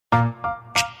In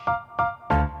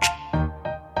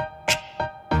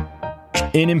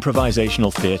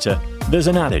improvisational theatre, there's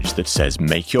an adage that says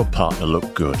make your partner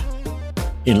look good.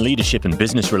 In leadership and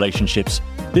business relationships,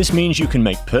 this means you can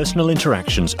make personal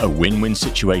interactions a win-win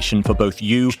situation for both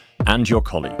you and your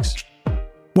colleagues.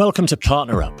 Welcome to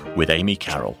Partner Up with Amy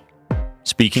Carroll.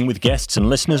 Speaking with guests and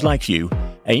listeners like you,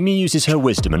 Amy uses her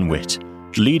wisdom and wit,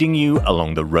 leading you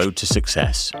along the road to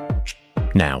success.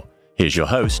 Now, here's your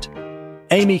host,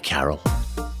 Amy Carroll.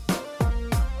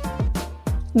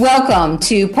 Welcome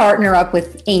to Partner Up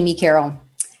with Amy Carroll.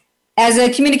 As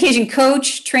a communication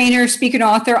coach, trainer, speaker, and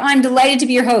author, I'm delighted to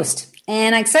be your host,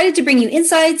 and I'm excited to bring you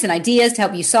insights and ideas to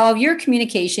help you solve your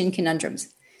communication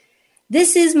conundrums.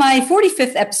 This is my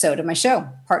 45th episode of my show,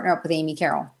 Partner Up with Amy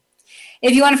Carroll.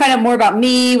 If you want to find out more about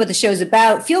me, what the show is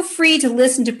about, feel free to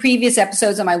listen to previous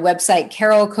episodes on my website,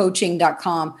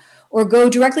 carrollcoaching.com, or go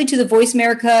directly to the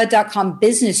voiceamerica.com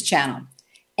business channel.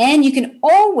 And you can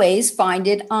always find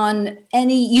it on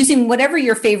using whatever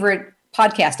your favorite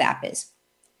podcast app is.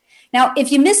 Now,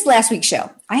 if you missed last week's show,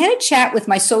 I had a chat with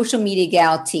my social media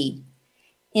gal, T.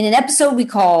 In an episode we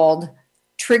called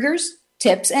Triggers,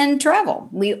 Tips, and Travel.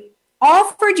 We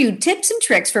offered you tips and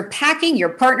tricks for packing your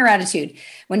partner attitude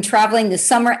when traveling this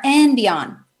summer and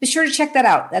beyond. Be sure to check that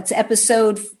out. That's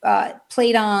episode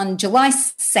played on July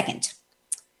 2nd.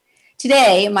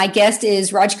 Today, my guest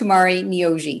is Rajkumari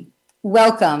Neogy.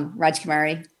 Welcome,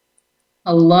 Rajkumari.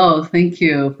 Hello. Thank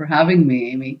you for having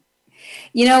me, Amy.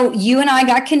 You know, you and I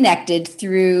got connected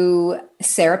through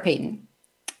Sarah Payton.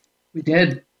 We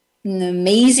did. An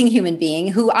amazing human being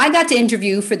who I got to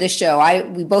interview for this show.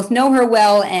 We both know her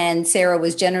well, and Sarah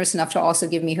was generous enough to also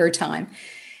give me her time.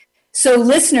 So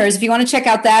listeners, if you want to check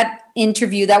out that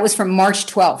interview, that was from March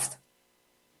 12th.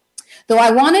 Though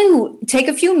I want to take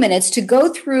a few minutes to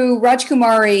go through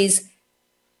Rajkumari's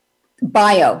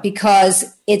bio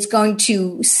because it's going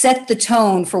to set the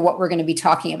tone for what we're going to be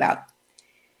talking about.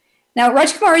 Now,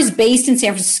 Rajkumari is based in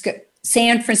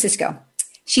San Francisco.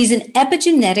 She's an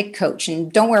epigenetic coach,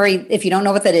 and don't worry if you don't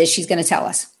know what that is, she's going to tell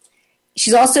us.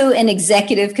 She's also an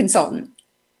executive consultant,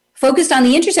 focused on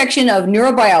the intersection of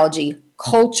neurobiology,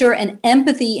 culture, and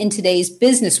empathy in today's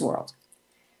business world.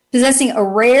 Possessing a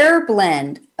rare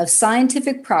blend of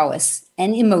scientific prowess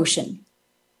and emotion,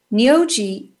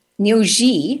 Neogy,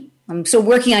 I'm still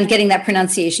working on getting that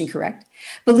pronunciation correct,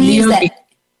 believes Neogy. that,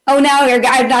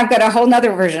 I've got a whole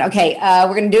nother version. Okay,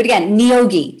 we're going to do it again.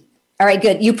 Neogy. All right,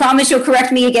 good. You promise you'll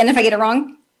correct me again if I get it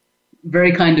wrong?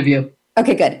 Very kind of you.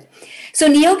 Okay, good. So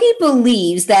Neogy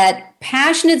believes that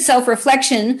passionate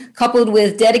self-reflection coupled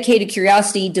with dedicated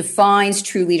curiosity defines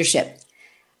true leadership.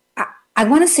 I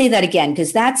want to say that again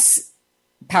because that's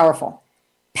powerful.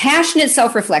 Passionate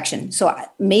self-reflection. So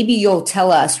maybe you'll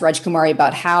tell us, Rajkumari,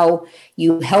 about how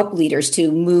you help leaders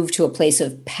to move to a place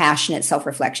of passionate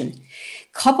self-reflection.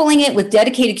 Coupling it with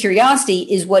dedicated curiosity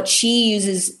is what she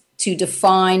uses to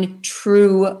define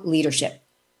true leadership.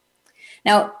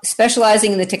 Now,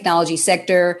 specializing in the technology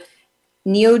sector,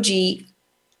 Neogy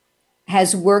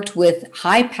has worked with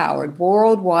high-powered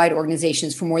worldwide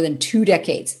organizations for more than 2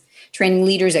 decades, training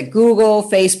leaders at Google,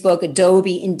 Facebook,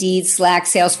 Adobe, Indeed, Slack,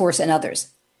 Salesforce, and others.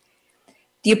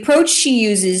 The approach she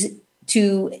uses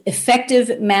to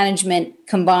effective management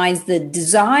combines the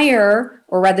desire,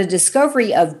 or rather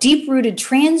discovery, of deep-rooted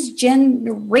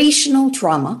transgenerational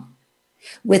trauma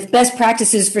with best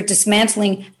practices for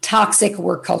dismantling toxic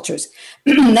work cultures.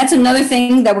 That's another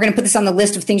thing that we're going to put this on the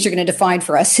list of things you're going to define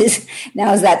for us is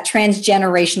that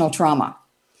transgenerational trauma.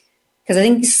 Because I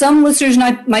think some listeners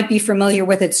might be familiar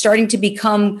with it, starting to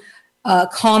become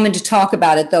common to talk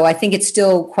about it, though I think it's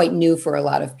still quite new for a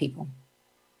lot of people.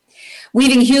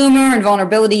 Weaving humor and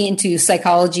vulnerability into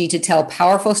psychology to tell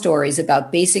powerful stories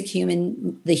about the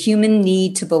human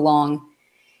need to belong.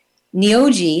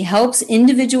 Neogy helps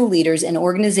individual leaders and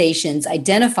organizations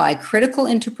identify critical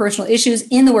interpersonal issues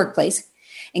in the workplace,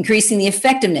 increasing the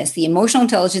effectiveness, the emotional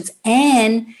intelligence,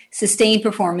 and sustained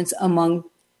performance among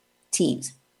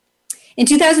teams. In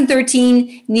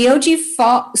 2013, Neogy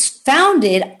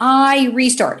founded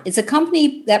iRestart. It's a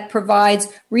company that provides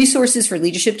resources for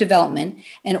leadership development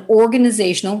and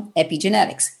organizational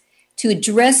epigenetics to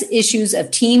address issues of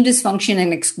team dysfunction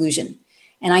and exclusion.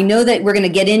 And I know that we're going to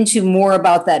get into more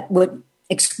about that, what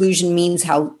exclusion means,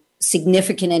 how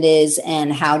significant it is,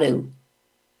 and how to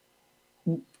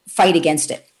fight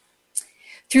against it.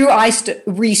 Through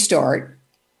iRestart,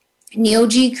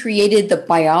 Neogy created the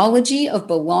Biology of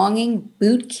Belonging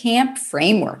Bootcamp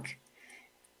framework.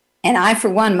 And I, for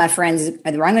one, my friends,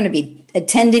 I'm going to be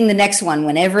attending the next one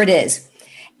whenever it is.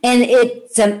 And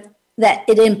it's that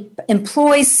it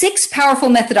employs 6 powerful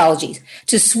methodologies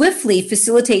to swiftly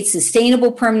facilitate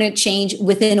sustainable permanent change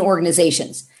within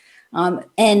organizations. And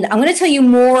I'm going to tell you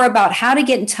more about how to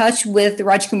get in touch with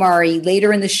Rajkumari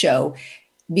later in the show,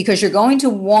 because you're going to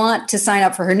want to sign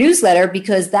up for her newsletter,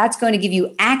 because that's going to give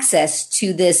you access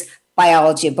to this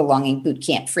Biology of Belonging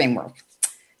Bootcamp framework.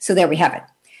 So there we have it.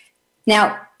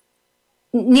 Now,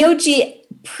 Neogi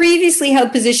previously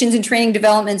held positions in training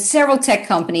development in several tech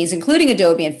companies, including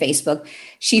Adobe and Facebook.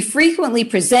 She frequently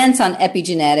presents on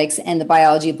epigenetics and the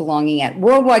biology of belonging at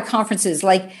worldwide conferences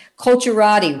like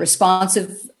Culturati,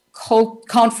 Responsive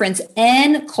Conference,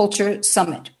 and Culture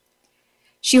Summit.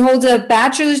 She holds a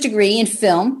bachelor's degree in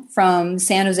film from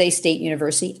San Jose State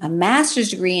University, a master's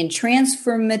degree in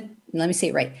transformative,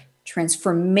 right?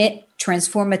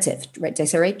 Did I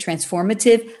say right?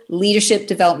 Transformative leadership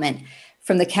development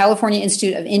from the California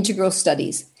Institute of Integral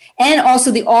Studies, and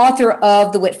also the author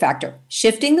of The Wit Factor,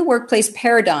 Shifting the Workplace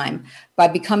Paradigm by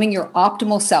Becoming Your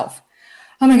Optimal Self.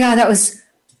 Oh my God, that was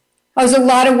a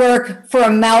lot of work for a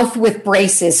mouth with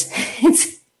braces.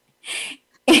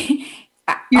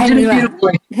 You did it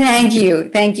beautifully.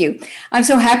 Thank you. I'm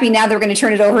so happy now that we're going to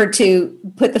turn it over to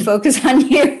put the focus on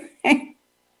you.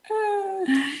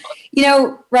 You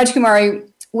know, Rajkumari,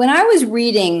 when I was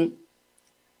reading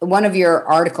one of your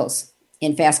articles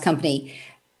in Fast Company,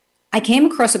 I came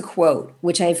across a quote,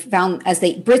 which I found, as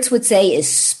the Brits would say, is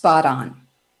spot on.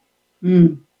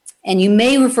 And you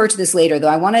may refer to this later, though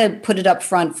I want to put it up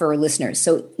front for our listeners.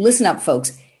 So listen up,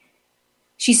 folks.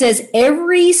 She says,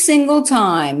 every single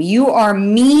time you are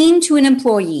mean to an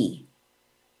employee,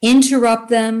 interrupt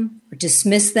them, or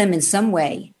dismiss them in some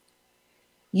way,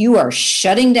 you are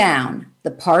shutting down the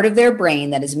part of their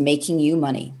brain that is making you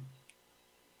money.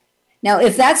 Now,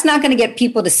 if that's not going to get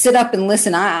people to sit up and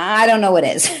listen, I don't know what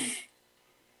is.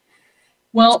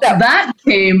 Well, that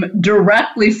came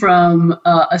directly from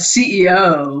a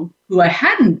CEO who I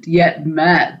hadn't yet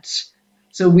met.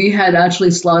 So we had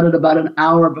actually slotted about an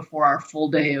hour before our full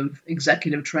day of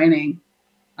executive training.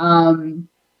 And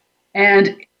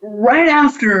right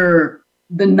after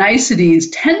the niceties,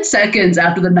 10 seconds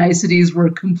after the niceties were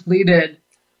completed,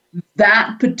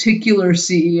 that particular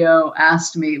CEO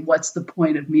asked me, what's the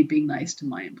point of me being nice to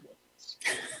my employees?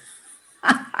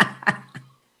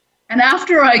 And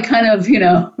after I kind of,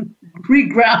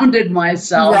 regrounded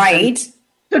myself, right,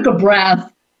 took a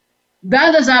breath,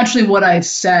 that is actually what I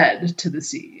said to the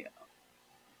CEO.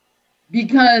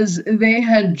 Because they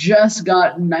had just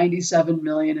gotten $97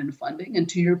 million in funding. And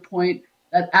to your point,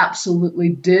 that absolutely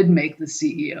did make the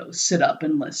CEO sit up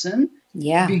and listen.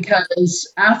 Yeah.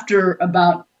 Because after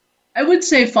about, I would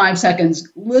say 5 seconds,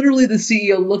 literally the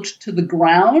CEO looked to the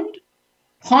ground,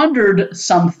 pondered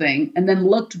something, and then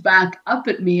looked back up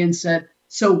at me and said,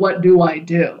 so what do I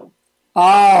do?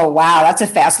 Oh, wow. That's a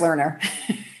fast learner.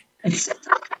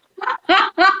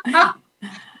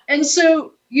 And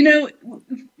so,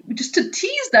 just to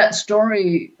tease that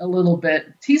story a little bit,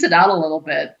 tease it out a little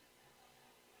bit,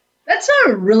 that's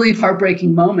a really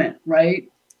heartbreaking moment,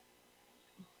 right?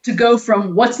 To go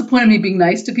from what's the point of me being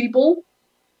nice to people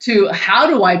to how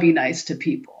do I be nice to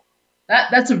people?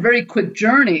 That's a very quick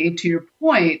journey, to your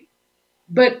point.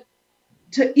 But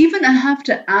to even have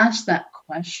to ask that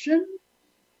question,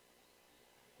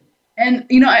 and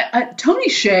Tony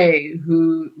Hsieh,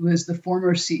 who was the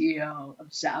former CEO of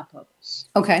Zappos,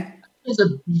 okay, has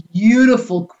a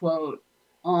beautiful quote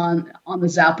on the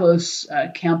Zappos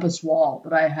campus wall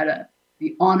that I had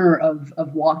the honor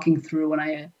of walking through when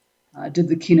I did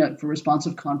the keynote for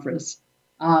Responsive Conference.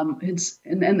 And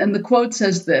the quote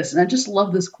says this, and I just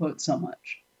love this quote so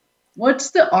much.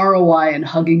 What's the ROI in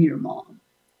hugging your mom?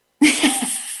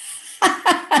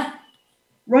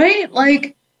 Right?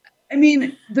 Like, I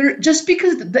mean, just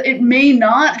because it may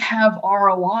not have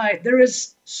ROI, there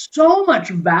is so much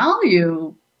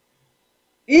value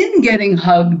in getting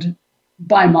hugged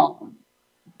by mom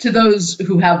to those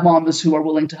who have moms who are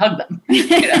willing to hug them.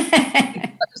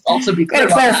 Let's also be clear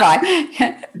about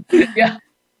that. Yeah.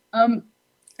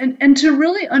 And to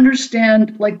really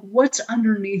understand, like, what's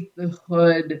underneath the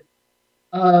hood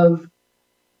of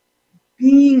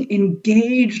being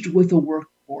engaged with a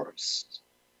workforce,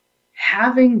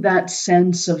 having that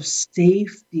sense of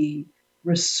safety,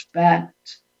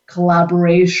 respect,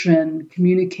 collaboration,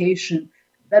 communication,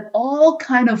 that all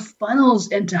kind of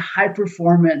funnels into high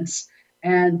performance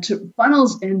and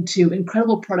funnels into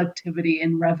incredible productivity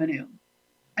and revenue.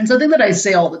 And something that I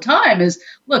say all the time is,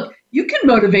 look, you can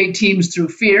motivate teams through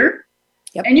fear,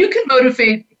 yep, and you can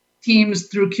motivate teams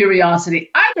through curiosity.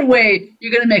 Either way,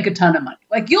 you're going to make a ton of money.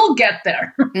 Like, you'll get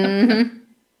there. Mm-hmm.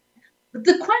 But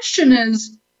the question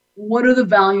is, what are the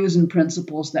values and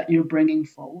principles that you're bringing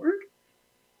forward?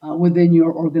 within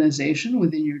your organization,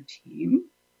 within your team?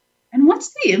 And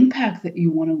what's the impact that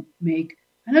you want to make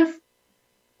kind of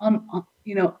on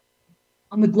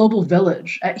the global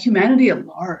village, at humanity at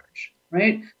large,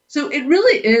 right? So it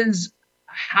really is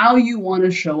how you want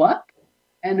to show up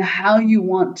and how you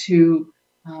want to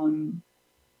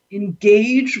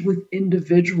engage with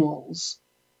individuals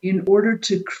in order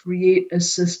to create a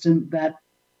system that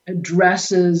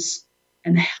addresses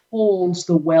and holds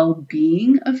the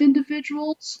well-being of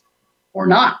individuals or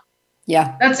not.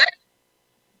 Yeah. That's it.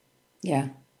 Yeah.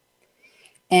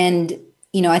 And,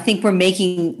 I think we're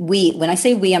making, when I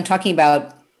say we, I'm talking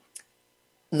about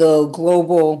the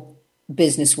global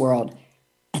business world.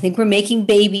 I think we're making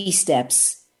baby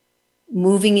steps,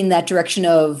 moving in that direction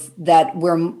of that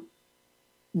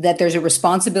there's a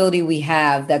responsibility we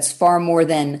have that's far more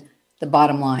than the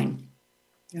bottom line.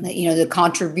 Yeah. The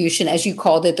contribution, as you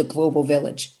called it, the global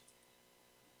village.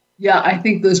 Yeah, I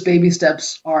think those baby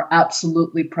steps are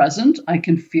absolutely present. I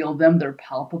can feel them. They're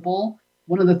palpable.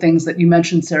 One of the things that you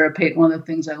mentioned, Sarah Payton, one of the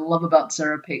things I love about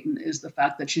Sarah Payton is the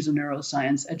fact that she's a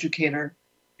neuroscience educator,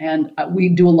 and we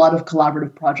do a lot of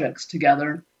collaborative projects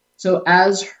together. So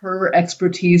as her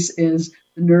expertise is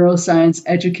the neuroscience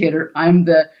educator, I'm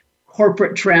the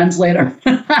corporate translator.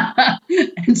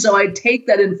 And so I take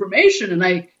that information and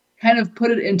I kind of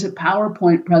put it into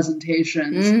PowerPoint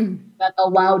presentations that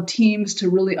allow teams to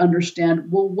really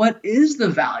understand, well, what is the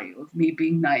value of me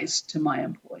being nice to my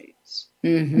employees?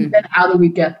 And then how do we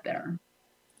get there?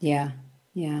 Yeah,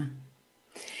 yeah.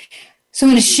 So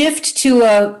I'm going to shift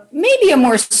to maybe a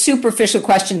more superficial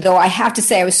question, though I have to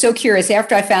say I was so curious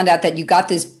after I found out that you got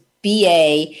this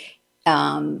BA,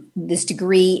 this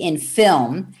degree in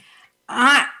film.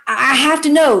 I have to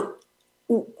know,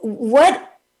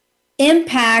 what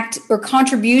impact or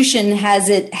contribution has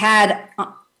it had,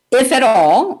 if at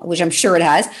all, which I'm sure it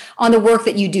has, on the work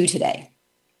that you do today?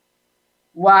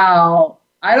 Wow.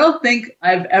 I don't think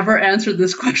I've ever answered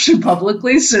this question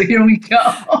publicly, so here we go.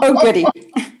 Oh, goody.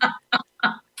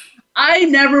 I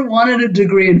never wanted a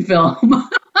degree in film.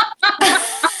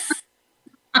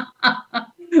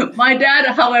 My dad,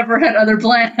 however, had other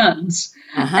plans.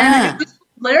 And it was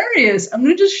hilarious. I'm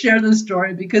going to just share this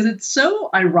story because it's so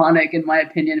ironic, in my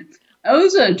opinion. I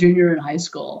was a junior in high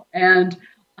school, and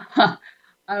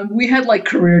we had like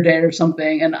career day or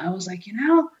something, and I was like,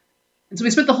 and so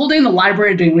we spent the whole day in the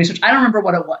library doing research. I don't remember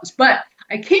what it was, but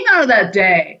I came out of that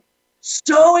day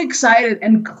so excited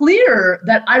and clear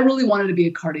that I really wanted to be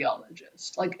a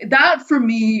cardiologist. Like that for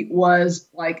me was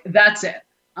like, that's it.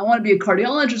 I want to be a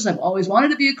cardiologist. I've always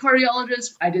wanted to be a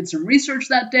cardiologist. I did some research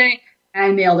that day and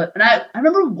I nailed it. And I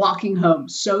remember walking home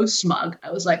so smug.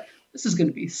 I was like, this is going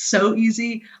to be so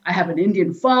easy. I have an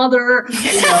Indian father,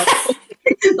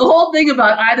 the whole thing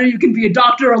about either you can be a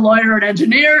doctor, a lawyer, or an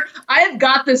engineer. I have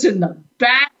got this in the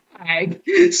bag.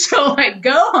 So I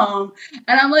go home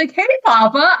and I'm like, hey,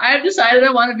 Papa, I've decided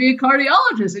I want to be a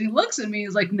cardiologist. And he looks at me,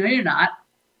 he's like, no, you're not.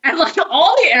 And like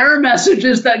all the error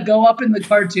messages that go up in the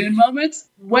cartoon moments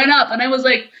went up. And I was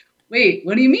like, wait,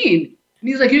 what do you mean? And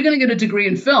he's like, you're going to get a degree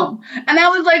in film. And I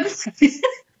was like,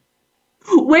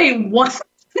 wait, what?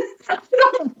 I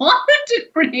don't want a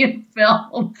degree in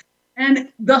film.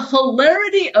 And the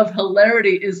hilarity of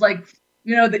hilarity is like,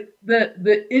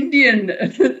 the Indian,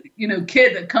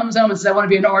 kid that comes home and says, I want to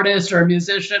be an artist or a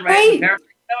musician, right? No,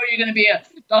 you're going to be a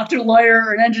doctor, lawyer,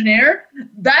 or an engineer.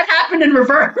 That happened in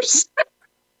reverse.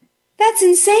 That's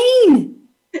insane.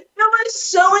 It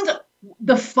was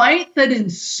the fight that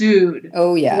ensued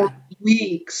for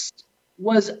weeks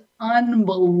was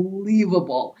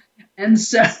unbelievable. And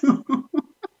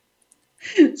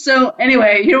so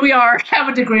anyway, here we are, have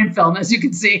a degree in film, as you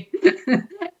can see.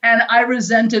 And I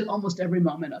resented almost every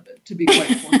moment of it, to be quite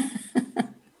frank.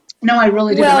 No, I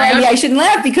really did. Well, I shouldn't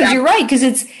laugh because you're right,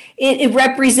 because it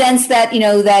represents that,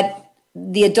 that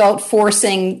the adult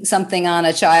forcing something on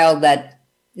a child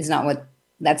that's not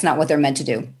what they're meant to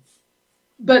do.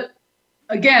 But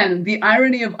again, the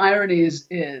irony of ironies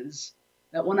is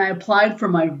that when I applied for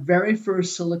my very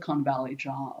first Silicon Valley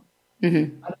job,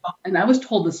 and I was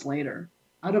told this later,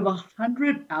 out of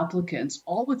 100 applicants,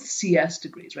 all with CS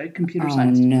degrees, right? Computer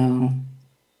science. No.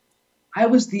 I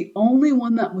was the only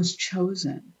one that was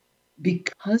chosen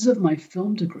because of my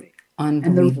film degree.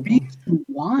 Unbelievable. And the reason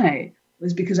why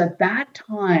was because at that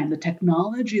time, the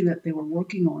technology that they were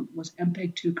working on was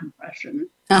MPEG-2 compression.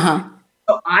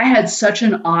 So I had such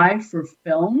an eye for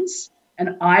films,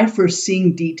 an eye for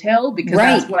seeing detail, because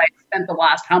that's what I spent the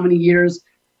last how many years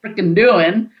freaking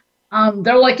doing.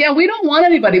 They're like, yeah, we don't want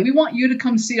anybody. We want you to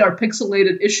come see our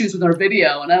pixelated issues with our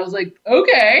video. And I was like,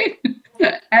 okay.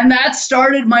 And that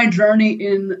started my journey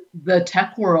in the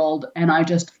tech world. And I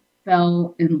just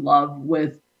fell in love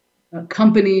with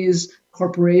companies,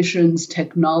 corporations,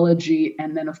 technology,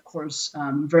 and then, of course,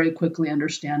 very quickly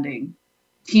understanding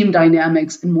team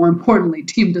dynamics and, more importantly,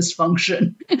 team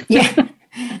dysfunction. Yeah,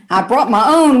 I brought my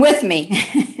own with me.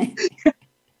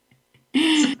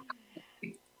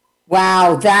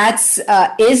 Wow, that's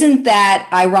isn't that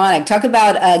ironic? Talk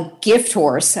about a gift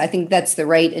horse. I think that's the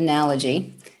right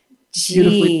analogy.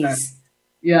 Jeez.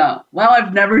 Yeah. Wow,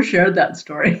 I've never shared that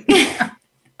story.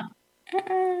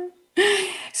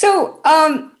 So,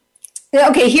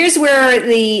 okay, here's where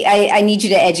I need you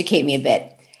to educate me a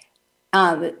bit.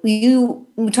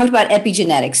 We talked about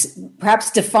epigenetics.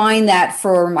 Perhaps define that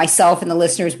for myself and the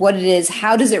listeners, what it is.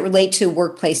 How does it relate to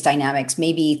workplace dynamics?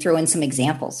 Maybe throw in some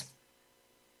examples.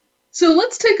 So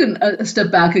let's take a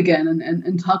step back again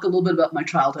and talk a little bit about my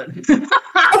childhood.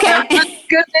 Okay.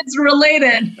 Because it's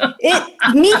related.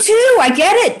 Me too. I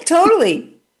get it.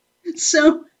 Totally.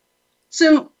 So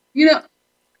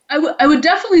I would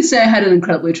definitely say I had an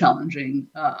incredibly challenging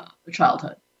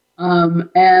childhood.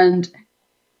 And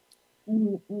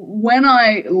when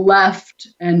I left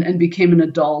and became an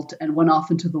adult and went off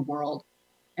into the world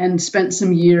and spent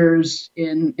some years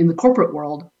in the corporate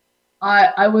world,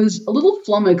 I was a little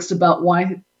flummoxed about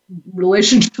why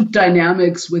relationship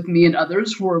dynamics with me and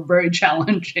others were very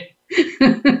challenging.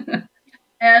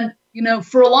 And,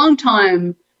 for a long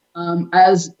time,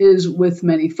 as is with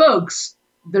many folks,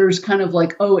 there's kind of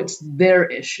like, oh, it's their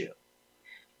issue.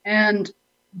 And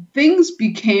things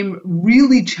became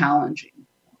really challenging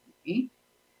for me.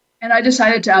 And I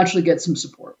decided to actually get some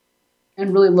support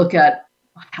and really look at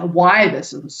why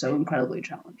this was so incredibly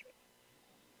challenging.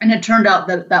 And it turned out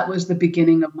that was the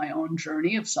beginning of my own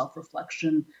journey of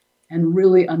self-reflection and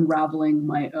really unraveling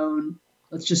my own,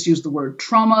 let's just use the word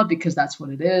trauma, because that's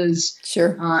what it is.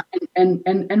 Sure.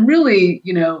 And really,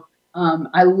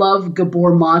 I love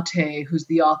Gabor Mate, who's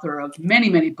the author of many,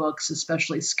 many books,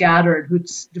 especially Scattered, who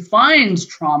defines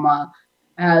trauma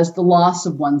as the loss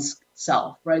of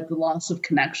oneself, right? The loss of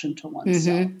connection to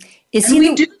oneself. Mm-hmm.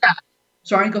 We do that.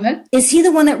 Sorry, go ahead. Is he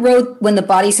the one that wrote When the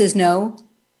Body Says No?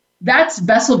 That's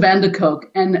Bessel van der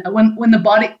Kolk. And when the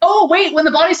body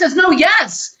says no,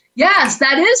 yes,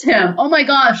 that is him. Oh my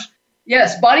gosh.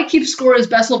 Yes, Body Keeps Score is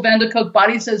Bessel van der Kolk.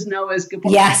 Body Says No is Gabor.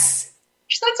 Yes.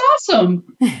 That's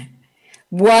awesome.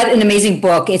 What an amazing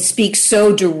book. It speaks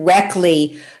so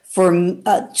directly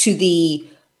to the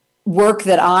work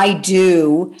that I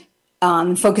do,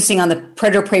 focusing on the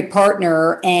predator-prey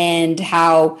partner and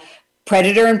how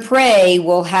predator and prey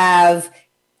will have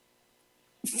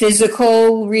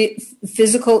physical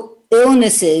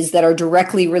illnesses that are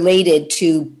directly related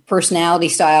to personality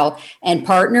style, and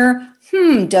partner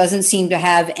doesn't seem to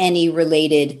have any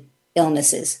related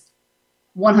illnesses.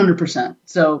 100%.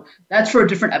 So that's for a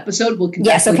different episode. We'll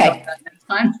continue that next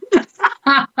time.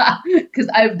 Because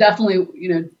I've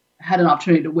definitely, had an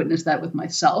opportunity to witness that with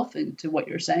myself and to what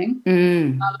you're saying.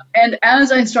 And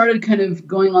as I started kind of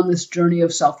going on this journey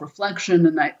of self-reflection,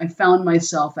 and I found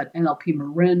myself at NLP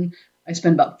Marin. I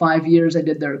spent about 5 years. I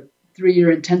did their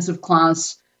 3-year intensive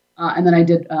class. And then I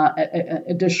did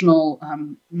additional,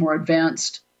 more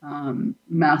advanced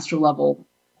master level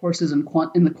courses in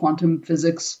the quantum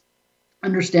physics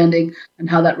understanding and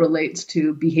how that relates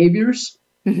to behaviors.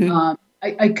 Mm-hmm.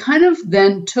 I kind of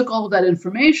then took all of that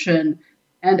information,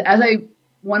 and as I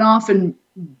went off and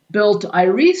built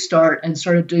iRestart and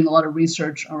started doing a lot of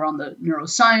research around the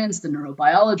neuroscience, the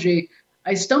neurobiology,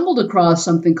 I stumbled across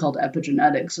something called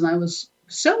epigenetics, and I was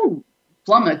so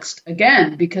flummoxed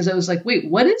again because I was like, wait,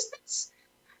 what is this?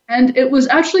 And it was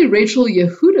actually Rachel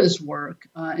Yehuda's work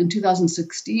in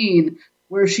 2016,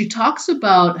 where she talks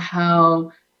about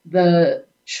how the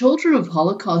children of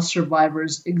Holocaust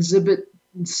survivors exhibit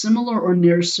similar or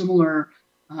near similar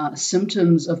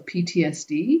symptoms of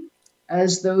PTSD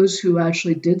as those who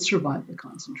actually did survive the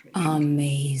concentration camp.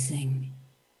 Amazing.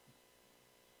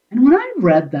 And when I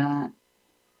read that,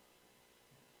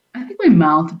 I think my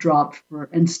mouth dropped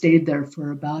and stayed there for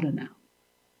about an hour.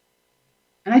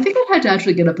 And I think I had to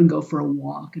actually get up and go for a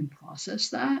walk and process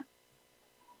that.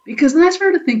 Because then I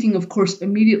started thinking, of course,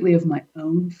 immediately of my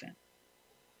own family.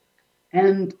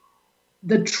 And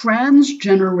the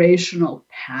transgenerational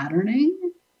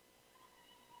patterning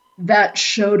that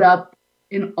showed up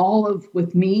in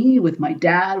with me, with my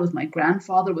dad, with my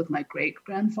grandfather, with my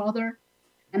great-grandfather.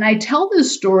 And I tell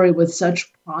this story with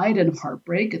such pride and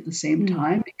heartbreak at the same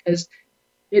time, because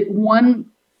it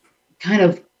kind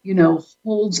of,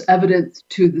 holds evidence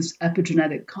to this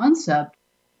epigenetic concept,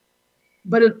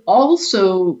 but it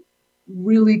also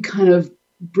really kind of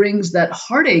brings that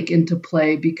heartache into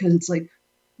play, because it's like,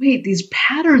 wait, these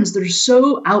patterns, they're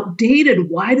so outdated.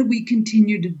 Why do we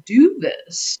continue to do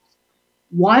this?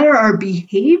 why are our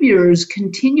behaviors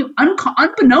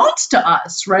unbeknownst to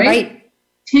us, right?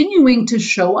 Continuing to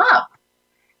show up.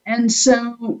 And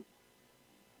so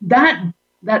that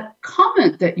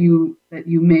comment that you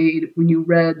made when you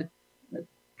read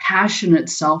passionate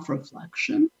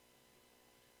self-reflection,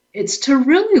 it's to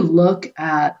really look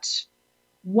at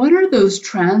what are those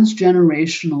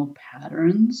transgenerational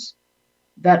patterns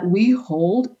that we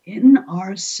hold in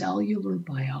our cellular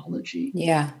biology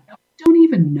that we don't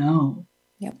even know.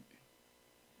 Yep.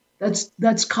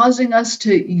 That's causing us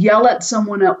to yell at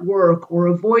someone at work or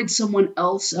avoid someone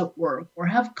else at work or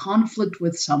have conflict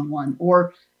with someone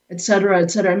or et cetera,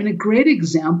 et cetera. I mean, a great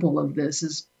example of this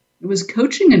is I was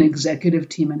coaching an executive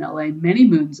team in LA many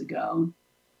moons ago.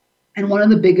 And one of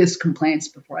the biggest complaints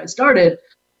before I started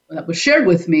that was shared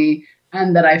with me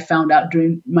and that I found out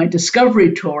during my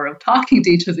discovery tour of talking to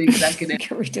each of the executives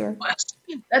was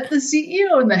that the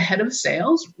CEO and the head of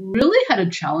sales really had a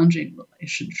challenging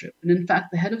relationship. And in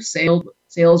fact, the head of sales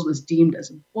was deemed as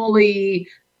a bully.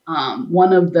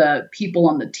 One of the people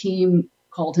on the team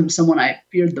called him someone I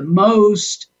feared the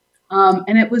most.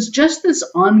 And it was just this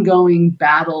ongoing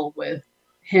battle with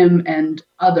him and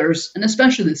others, and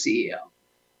especially the CEO.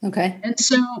 Okay. And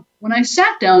so when I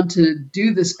sat down to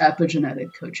do this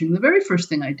epigenetic coaching, the very first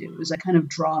thing I do is I kind of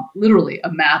draw literally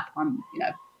a map on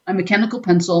a mechanical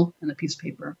pencil and a piece of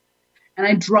paper. And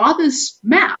I draw this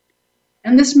map.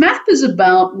 And this map is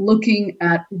about looking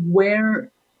at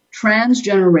where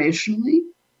transgenerationally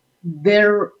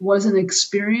there was an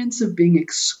experience of being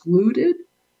excluded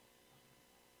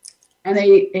and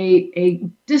a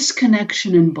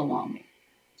disconnection in belonging.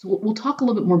 So we'll talk a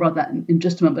little bit more about that in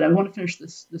just a moment, but I want to finish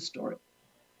this story.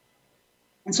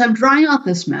 And so I'm drawing out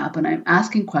this map and I'm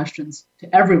asking questions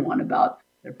to everyone about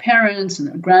their parents and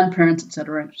their grandparents, et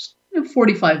cetera, just in a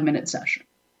 45-minute session.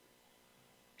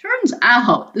 Turns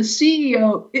out the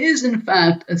CEO is in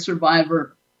fact a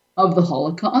survivor of the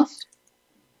Holocaust.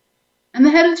 And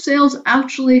the head of sales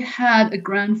actually had a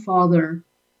grandfather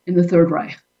in the Third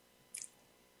Reich.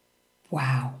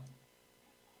 Wow.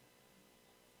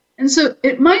 And so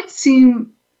it might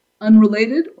seem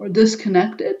unrelated or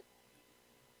disconnected,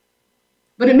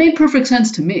 but it made perfect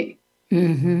sense to me.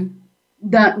 Mm-hmm.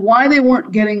 That why they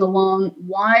weren't getting along,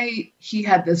 why he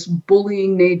had this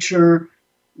bullying nature,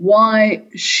 why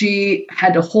she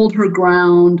had to hold her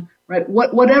ground, right?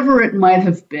 Whatever it might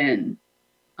have been.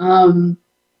 And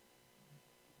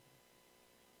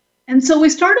so we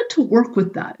started to work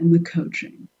with that in the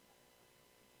coaching.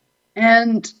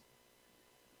 And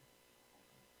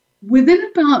within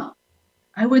about,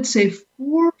 I would say,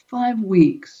 4 or 5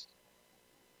 weeks,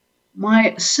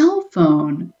 my cell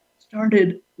phone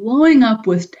started blowing up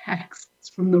with texts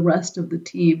from the rest of the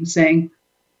team saying,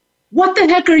 "What the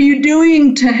heck are you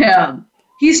doing to him?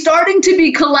 He's starting to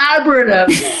be collaborative.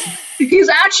 He's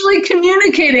actually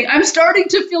communicating. I'm starting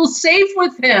to feel safe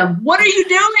with him. What are you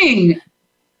doing?"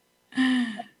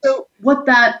 So what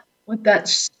that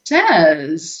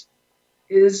says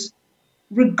is,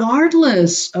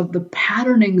 regardless of the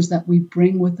patternings that we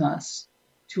bring with us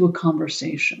to a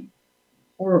conversation,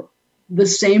 or the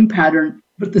same pattern,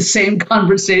 but the same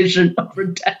conversation over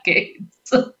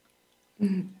decades,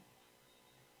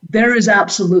 there is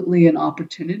absolutely an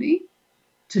opportunity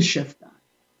to shift that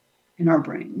in our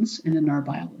brains and in our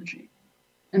biology.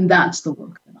 And that's the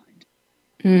work that I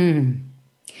do.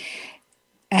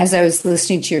 As I was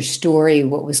listening to your story,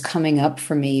 what was coming up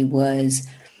for me was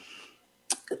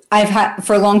I've had,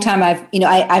 for a long time,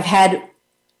 I've had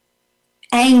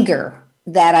anger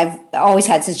that I've always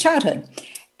had since childhood.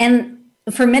 And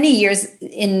for many years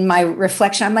in my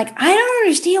reflection, I'm like, I don't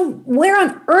understand where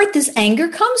on earth this anger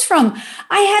comes from.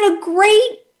 I had a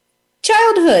great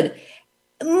childhood,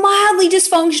 mildly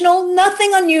dysfunctional,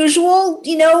 nothing unusual,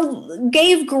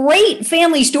 gave great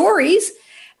family stories.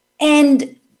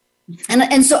 And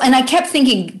I kept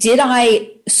thinking, did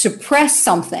I suppress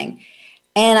something?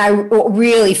 And I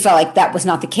really felt like that was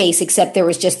not the case, except there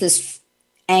was just this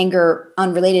anger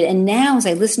unrelated. And now as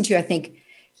I listen to you, I think,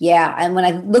 yeah. And when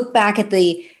I look back at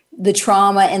the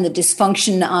trauma and the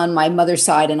dysfunction on my mother's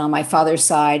side and on my father's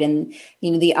side, and,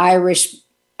 the Irish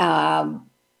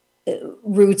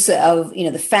roots of,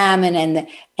 the famine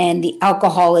and the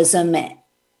alcoholism,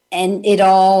 and it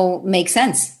all makes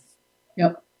sense.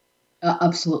 Yep,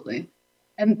 absolutely.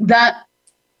 And that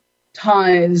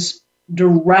ties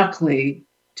directly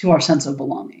to our sense of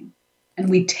belonging. And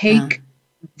we take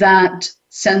that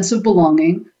sense of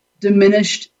belonging,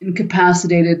 diminished,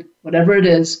 incapacitated, whatever it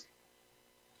is,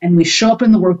 and we show up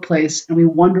in the workplace and we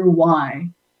wonder why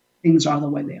things are the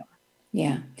way they are.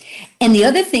 Yeah. And the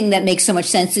other thing that makes so much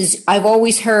sense is I've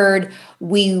always heard,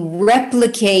 we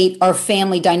replicate our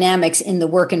family dynamics in the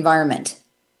work environment.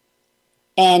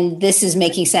 And this is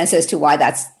making sense as to why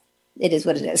it is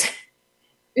what it is.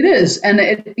 It is. And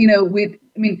we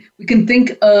can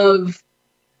think of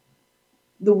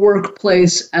the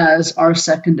workplace as our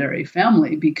secondary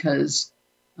family because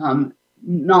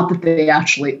not that they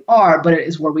actually are, but it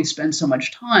is where we spend so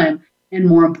much time. And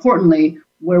more importantly,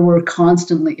 where we're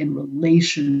constantly in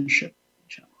relationship with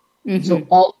each other. Mm-hmm. So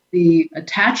all the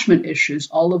attachment issues,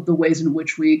 all of the ways in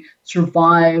which we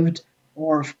survived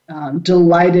or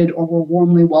delighted or were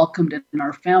warmly welcomed in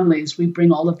our families, we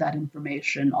bring all of that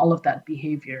information, all of that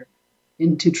behavior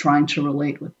into trying to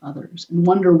relate with others and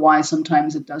wonder why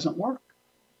sometimes it doesn't work.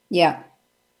 Yeah.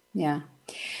 Yeah.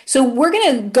 So we're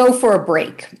going to go for a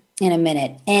break in a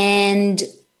minute. And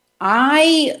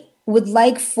I would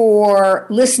like for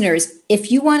listeners,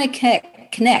 if you want to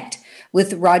connect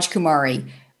with Rajkumari,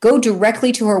 go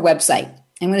directly to her website.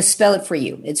 I'm going to spell it for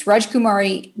you. It's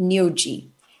Rajkumari Neogy,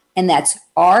 and that's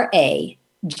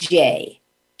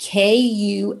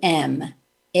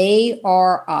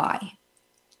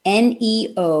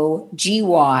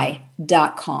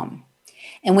RajKumariNeogy.com.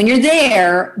 And when you're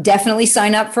there, definitely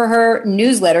sign up for her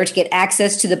newsletter to get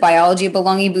access to the Biology of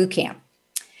Belonging Bootcamp.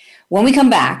 When we come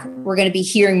back, we're going to be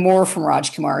hearing more from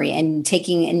Rajkumari and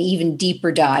taking an even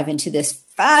deeper dive into this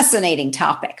fascinating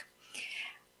topic.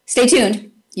 Stay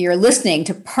tuned. You're listening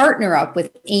to Partner Up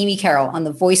with Amy Carroll on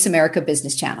the Voice America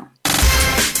Business Channel.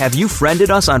 Have you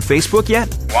friended us on Facebook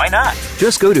yet? Why not?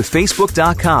 Just go to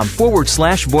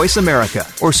facebook.com/Voice America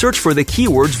or search for the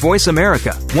keywords Voice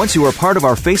America. Once you are part of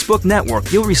our Facebook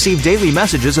network, you'll receive daily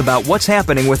messages about what's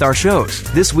happening with our shows,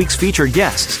 this week's featured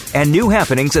guests, and new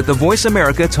happenings at the Voice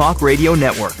America Talk Radio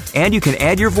Network. And you can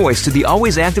add your voice to the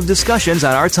always active discussions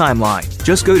on our timeline.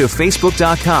 Just go to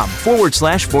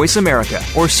facebook.com/Voice America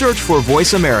or search for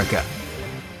Voice America.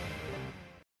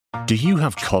 Do you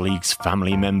have colleagues,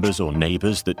 family members, or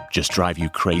neighbors that just drive you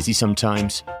crazy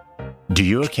sometimes? Do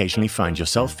you occasionally find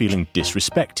yourself feeling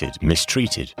disrespected,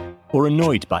 mistreated, or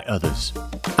annoyed by others?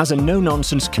 As a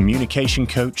no-nonsense communication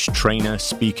coach, trainer,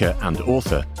 speaker, and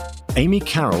author, Amy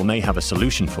Carroll may have a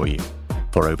solution for you.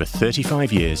 For over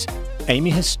 35 years,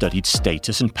 Amy has studied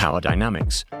status and power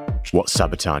dynamics, what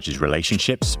sabotages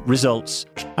relationships, results,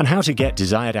 and how to get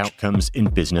desired outcomes in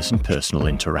business and personal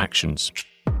interactions.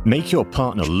 Make Your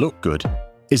Partner Look Good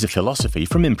is a philosophy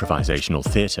from improvisational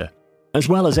theatre, as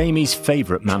well as Amy's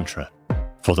favourite mantra.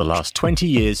 For the last 20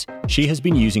 years, she has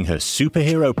been using her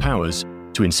superhero powers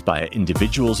to inspire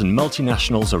individuals and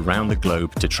multinationals around the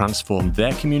globe to transform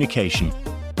their communication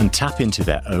and tap into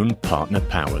their own partner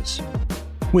powers.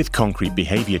 With concrete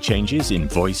behaviour changes in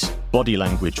voice, body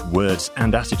language, words,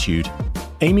 and attitude,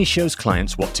 Amy shows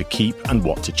clients what to keep and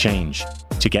what to change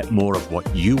to get more of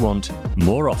what you want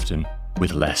more often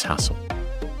with less hassle.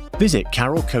 Visit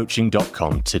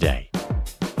carrollcoaching.com today.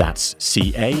 That's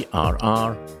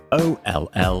CARROLL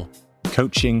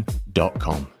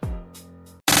coaching.com.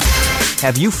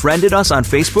 Have you friended us on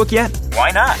Facebook yet? Why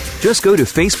not? Just go to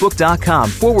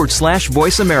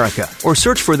facebook.com/Voice America or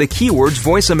search for the keywords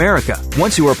Voice America.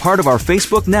 Once you are part of our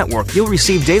Facebook network, you'll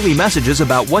receive daily messages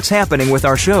about what's happening with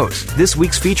our shows, this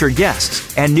week's featured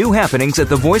guests, and new happenings at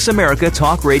the Voice America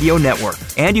Talk Radio Network.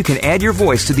 And you can add your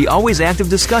voice to the always active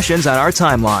discussions on our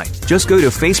timeline. Just go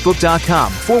to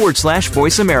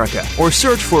facebook.com/Voice America or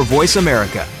search for Voice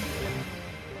America.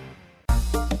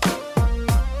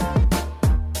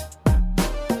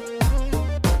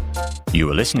 You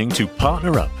are listening to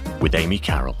Partner Up with Amy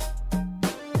Carroll.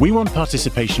 We want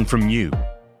participation from you.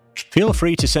 Feel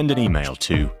free to send an email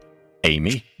to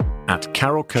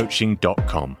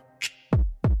amy@carrollcoaching.com.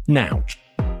 Now,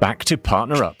 back to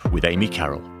Partner Up with Amy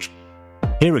Carroll.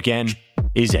 Here again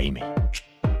is Amy.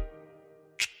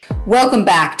 Welcome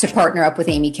back to Partner Up with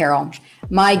Amy Carroll.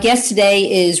 My guest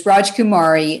today is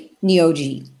Rajkumari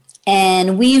Neogy,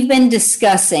 and we've been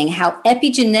discussing how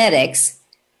epigenetics,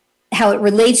 how it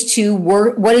relates to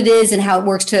what it is and how it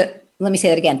works to, let me say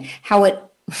that again,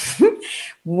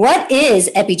 what is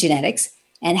epigenetics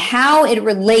and how it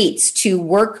relates to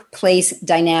workplace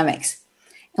dynamics.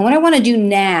 And what I want to do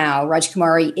now,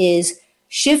 Rajkumari, is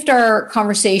shift our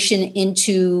conversation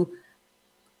into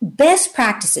best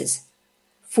practices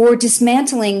for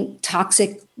dismantling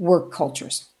toxic work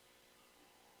cultures.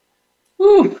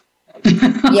 Ooh.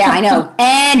 Yeah, I know.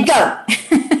 And go.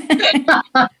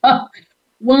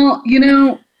 Well,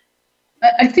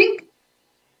 I think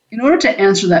in order to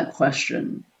answer that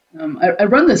question, I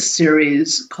run this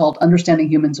series called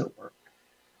Understanding Humans at Work.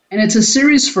 And it's a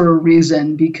series for a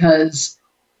reason because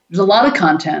there's a lot of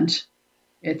content.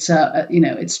 It's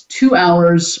 2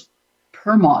 hours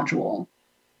per module.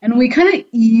 And we kind of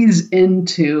ease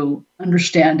into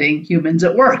understanding humans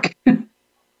at work. And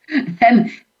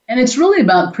it's really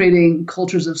about creating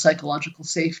cultures of psychological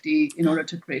safety in order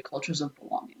to create cultures of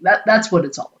belonging. That's what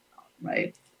it's all about,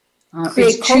 right?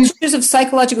 Create cultures of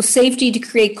psychological safety to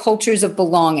create cultures of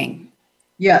belonging.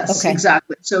 Yes,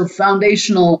 exactly. So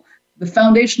the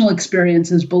foundational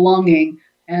experience is belonging,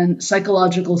 and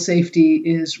psychological safety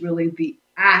is really the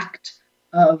act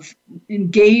of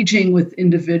engaging with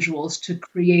individuals to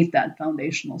create that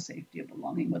foundational safety of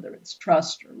belonging, whether it's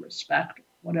trust or respect, or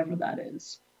whatever that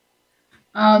is.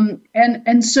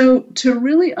 And so to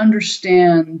really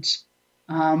understand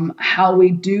how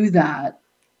we do that,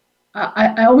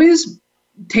 I always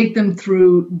take them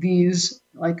through these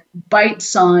like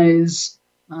bite-sized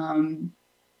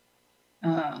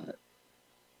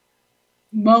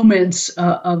moments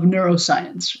of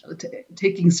neuroscience,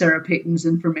 taking Sarah Payton's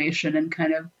information and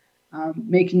kind of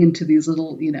making into these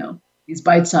little, these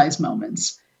bite-sized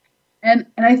moments. And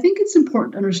I think it's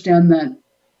important to understand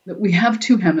that we have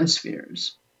two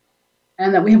hemispheres,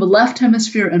 and that we have a left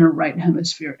hemisphere and a right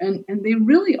hemisphere. And they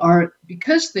really are,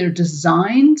 because they're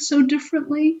designed so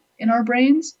differently in our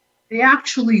brains, they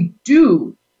actually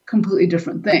do completely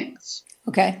different things.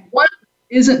 Okay. One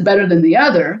isn't better than the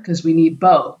other because we need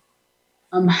both.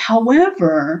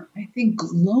 However, I think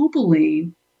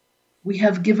globally, we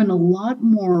have given a lot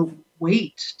more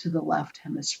weight to the left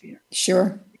hemisphere.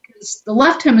 Sure. Because the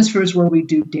left hemisphere is where we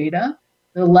do data.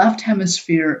 The left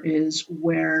hemisphere is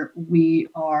where we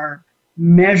are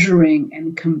measuring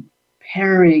and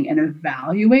comparing and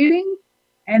evaluating.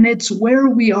 And it's where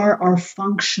we are our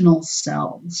functional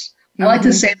selves. I like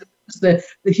to say that it's the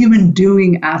human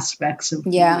doing aspects of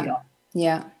who we are.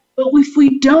 Yeah. But if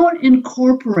we don't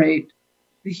incorporate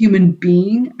the human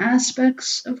being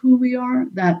aspects of who we are,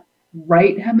 that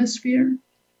right hemisphere,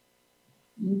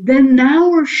 then now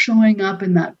we're showing up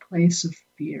in that place of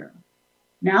fear.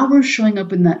 Now we're showing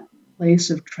up in that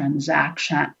place of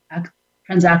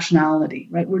transactionality,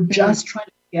 right? We're just trying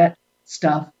to get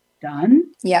stuff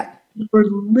done. Yeah. We're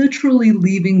literally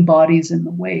leaving bodies in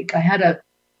the wake. I had a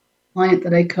client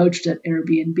that I coached at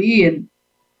Airbnb, and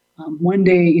one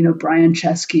day, Brian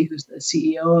Chesky, who's the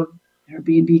CEO of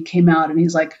Airbnb, came out and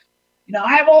he's like,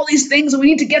 I have all these things and we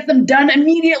need to get them done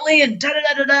immediately and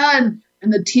da-da-da-da-da.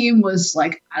 And the team was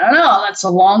like, I don't know, that's a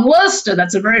long list and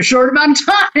that's a very short amount of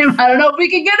time. I don't know if we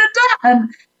can get it done.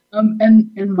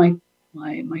 And my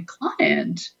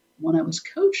client, when I was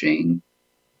coaching,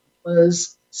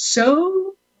 was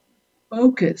so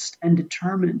focused and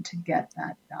determined to get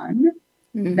that done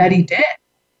that he did.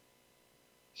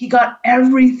 He got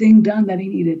everything done that he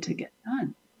needed to get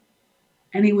done.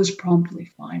 And he was promptly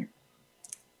fired.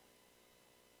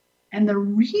 And the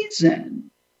reason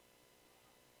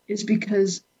is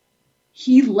because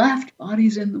he left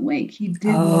bodies in the wake. He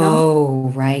did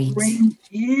not bring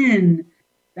in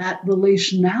that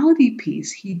relationality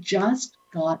piece. He just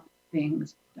got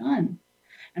things done.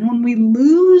 And when we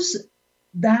lose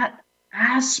that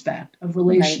aspect of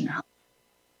relationality,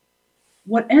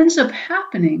 what ends up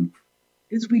happening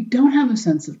is we don't have a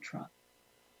sense of trust.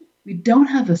 We don't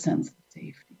have a sense of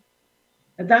safety.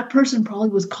 That person probably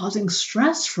was causing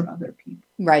stress for other people.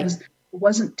 Right. Because it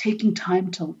wasn't taking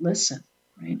time to listen,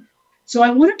 right? So I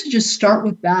wanted to just start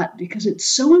with that because it's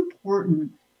so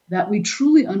important that we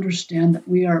truly understand that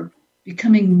we are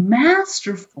becoming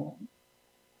masterful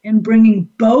in bringing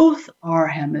both our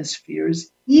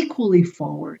hemispheres equally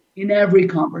forward in every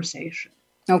conversation.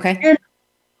 Okay. And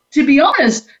to be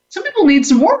honest, some people need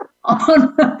some work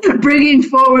on bringing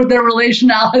forward their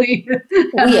relationality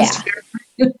hemisphere.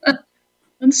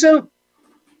 And so,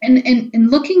 in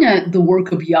looking at the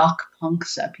work of Jaak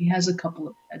Panksepp, he has a couple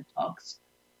of TED Talks.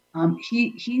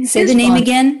 He Say the name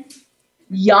again?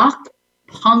 Jaak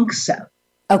Panksepp.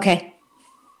 Okay.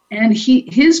 And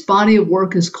his body of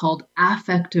work is called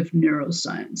Affective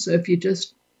Neuroscience. So if you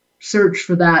just search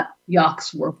for that,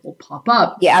 Jaak's work will pop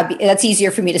up. Yeah, that's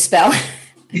easier for me to spell.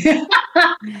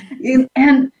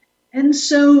 and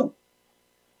so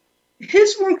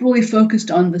his work really focused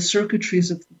on the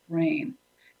circuitries of the brain.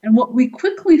 And what we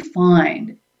quickly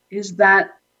find is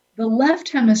that the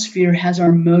left hemisphere has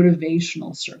our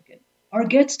motivational circuit, our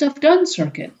get stuff done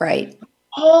circuit. Right.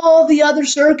 All the other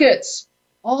circuits,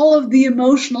 all of the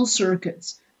emotional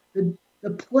circuits, the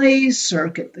play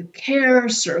circuit, the care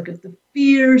circuit, the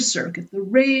fear circuit, the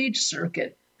rage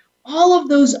circuit, all of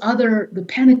those other, the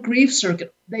panic grief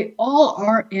circuit, they all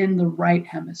are in the right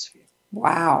hemisphere.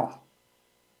 Wow.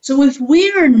 So if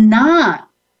we are not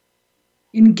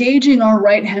engaging our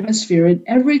right hemisphere in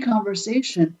every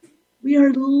conversation, we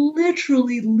are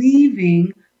literally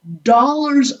leaving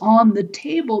dollars on the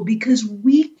table because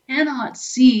we cannot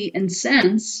see and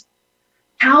sense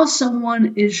how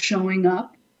someone is showing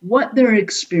up, what they're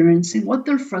experiencing, what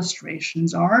their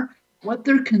frustrations are, what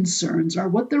their concerns are,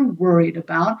 what they're worried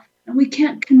about, and we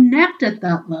can't connect at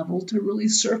that level to really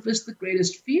surface the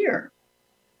greatest fear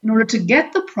in order to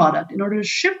get the product, in order to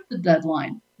ship the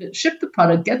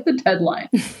product, get the deadline,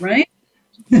 right?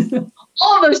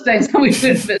 All those things that we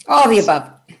should fit. All the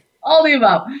above. All the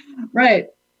above, right.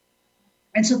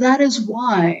 And so that is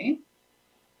why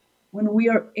when we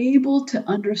are able to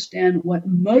understand what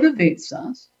motivates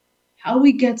us, how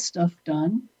we get stuff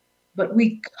done, but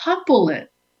we couple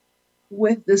it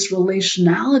with this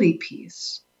relationality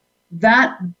piece,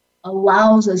 that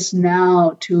allows us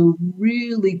now to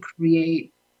really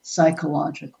create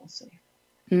psychological safety.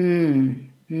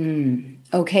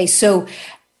 Okay, so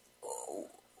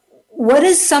what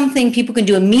is something people can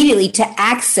do immediately to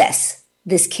access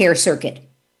this care circuit?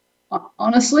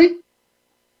 Honestly,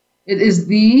 it is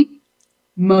the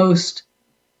most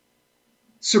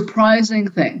surprising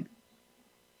thing.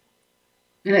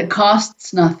 And it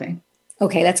costs nothing.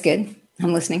 Okay, that's good.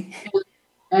 I'm listening.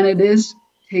 And it is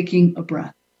taking a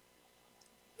breath.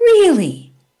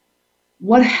 Really?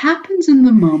 What happens in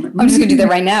the moment? I'm just going to do that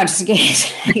right now, just in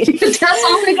case.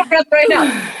 I'll take a breath right now.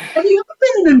 Have you ever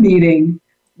been in a meeting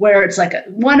where it's like a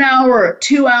 1 hour or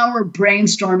 2 hour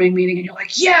brainstorming meeting, and you're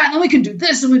like, yeah, and then we can do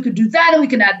this, and we could do that, and we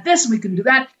can add this, and we can do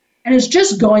that. And it's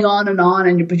just going on,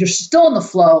 but you're still in the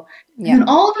flow. Yeah. And then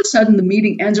all of a sudden the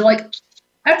meeting ends. You're like,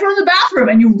 I have to run to the bathroom.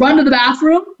 And you run to the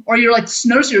bathroom, or you're like,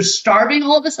 notice you're starving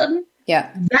all of a sudden.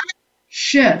 Yeah. That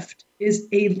shift is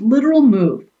a literal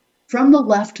move from the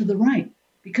left to the right,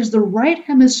 because the right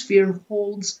hemisphere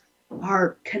holds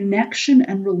our connection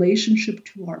and relationship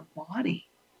to our body.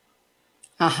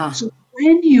 So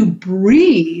when you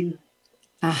breathe,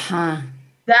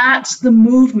 that's the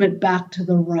movement back to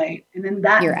the right. And then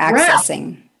that you're breath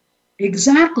accessing.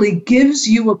 Exactly gives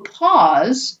you a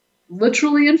pause,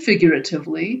 literally and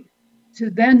figuratively,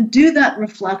 to then do that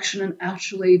reflection and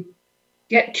actually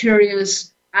get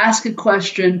curious, ask a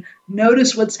question,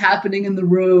 notice what's happening in the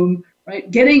room,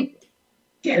 right? Getting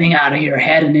out of your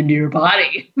head and into your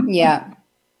body. Yeah.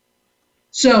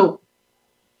 So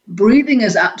breathing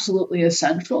is absolutely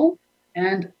essential,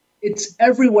 and it's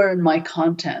everywhere in my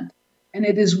content. And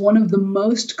it is one of the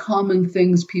most common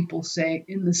things people say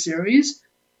in the series.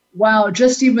 Wow,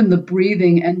 just even the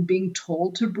breathing and being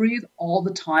told to breathe all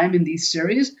the time in these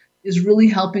series is really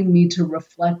helping me to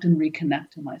reflect and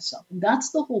reconnect to myself. And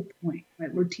that's the whole point,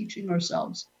 right? We're teaching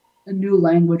ourselves a new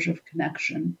language of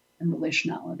connection and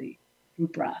relationality through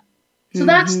breath. So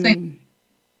that's thing.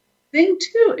 Thing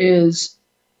two is,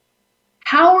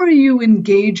 how are you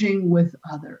engaging with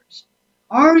others?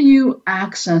 Are you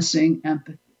accessing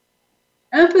empathy?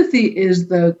 Empathy is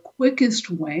the quickest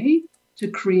way to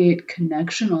create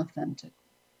connection authentically.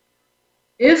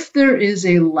 If there is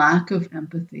a lack of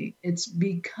empathy, it's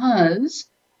because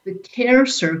the care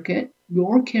circuit,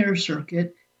 your care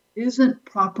circuit, isn't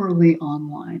properly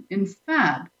online. In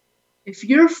fact, if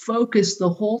you're focused the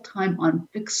whole time on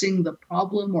fixing the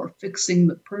problem or fixing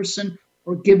the person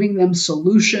or giving them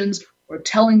solutions or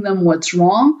telling them what's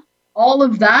wrong, all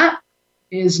of that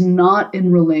is not in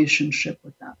relationship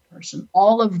with that person.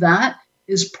 All of that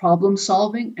is problem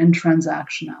solving and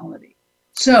transactionality.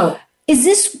 So, is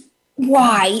this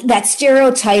why that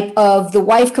stereotype of the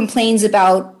wife complains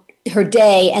about her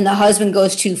day and the husband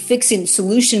goes to fixing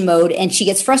solution mode and she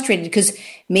gets frustrated because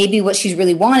maybe what she's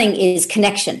really wanting is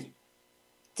connection?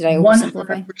 Did I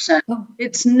oversimplify? 100%. Oh.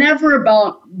 It's never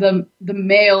about the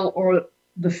male or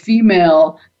the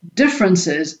female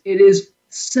differences. It is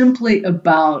simply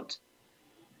about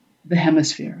the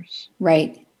hemispheres.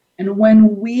 Right. And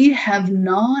when we have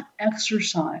not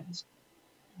exercised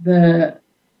the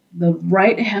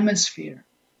right hemisphere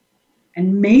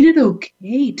and made it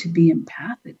okay to be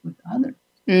empathic with others,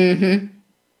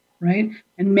 right?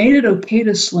 And made it okay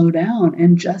to slow down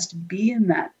and just be in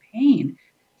that pain.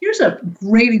 Here's a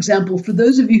great example for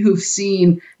those of you who've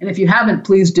seen, and if you haven't,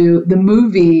 please do, the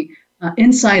movie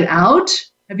Inside Out.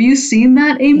 Have you seen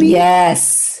that, Amy?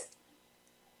 Yes.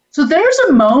 So there's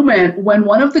a moment when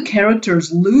one of the characters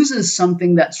loses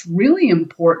something that's really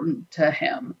important to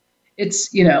him. It's,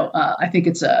 I think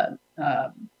it's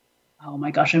oh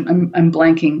my gosh, I'm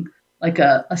blanking, like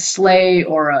a sleigh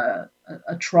or a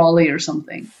trolley or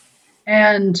something.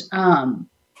 And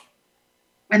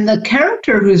the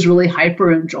character who's really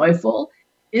hyper and joyful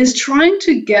is trying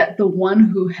to get the one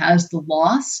who has the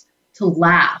loss to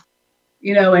laugh,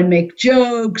 and make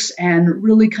jokes and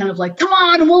really kind of like, come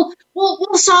on, we'll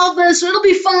solve this. It'll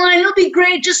be fine. It'll be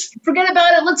great. Just forget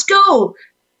about it. Let's go.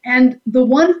 And the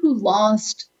one who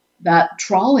lost that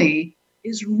trolley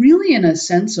is really in a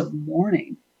sense of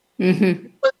mourning. Mm-hmm.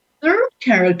 But the third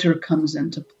character comes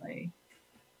into play.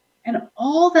 And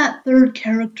all that third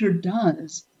character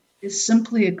does is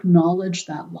simply acknowledge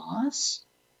that loss.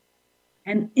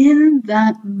 And in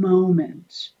that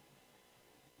moment,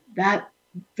 that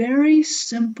very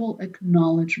simple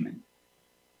acknowledgement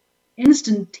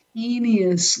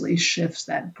instantaneously shifts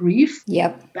that grief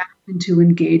back into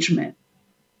engagement.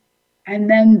 And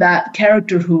then that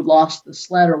character who lost the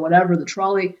sled or whatever, the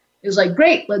trolley, is like,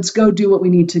 great, let's go do what we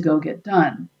need to go get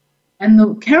done. And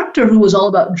the character who was all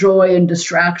about joy and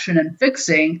distraction and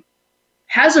fixing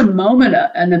has a moment,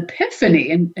 an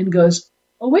epiphany, and goes,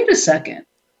 oh, wait a second.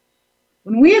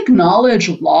 When we acknowledge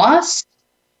loss,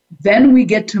 then we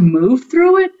get to move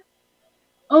through it.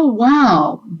 Oh,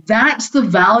 wow, that's the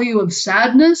value of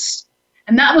sadness.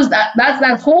 And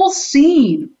that whole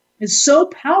scene is so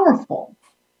powerful.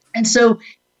 And so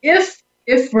if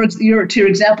for your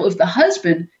example, if the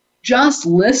husband just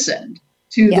listened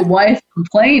to the wife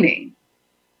complaining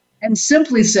and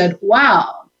simply said,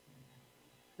 wow,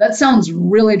 that sounds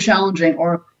really challenging,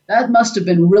 or that must have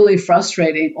been really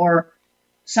frustrating, or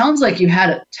sounds like you had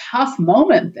a tough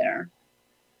moment there,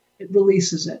 it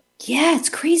releases it. Yeah, it's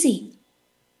crazy.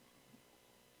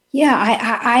 Yeah,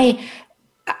 I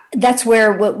that's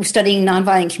where what we're studying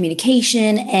nonviolent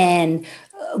communication, and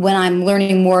when I'm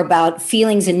learning more about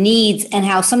feelings and needs and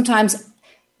how sometimes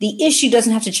the issue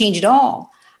doesn't have to change at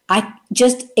all. I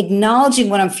just acknowledging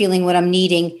what I'm feeling, what I'm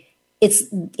needing. It's,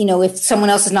 if someone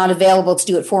else is not available to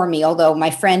do it for me, although my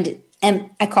friend,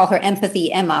 I call her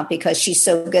Empathy Emma because she's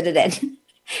so good at it.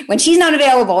 When she's not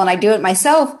available and I do it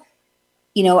myself,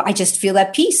 I just feel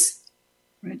that peace.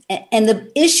 Right. And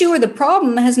the issue or the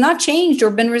problem has not changed or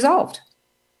been resolved.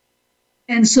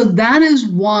 And so that is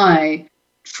why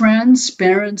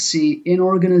transparency in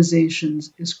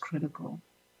organizations is critical,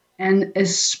 and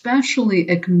especially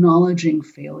acknowledging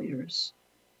failures,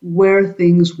 where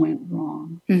things went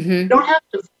wrong. Mm-hmm. You don't have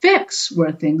to fix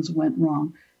where things went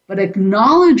wrong, but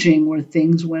acknowledging where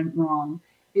things went wrong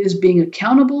is being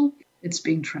accountable, it's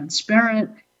being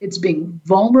transparent, it's being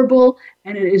vulnerable,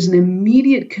 and it is an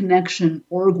immediate connection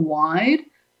org-wide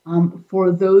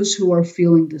for those who are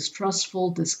feeling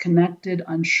distrustful, disconnected,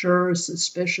 unsure,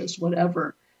 suspicious,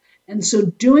 whatever. And so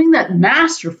doing that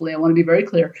masterfully, I want to be very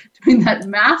clear, doing that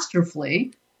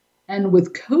masterfully and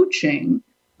with coaching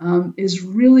is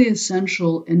really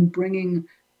essential in bringing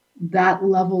that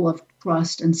level of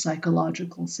trust and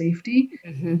psychological safety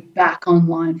back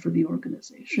online for the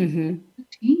organization, the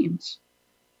teams.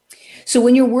 So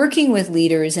when you're working with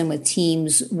leaders and with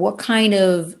teams, what kind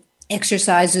of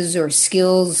exercises or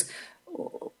skills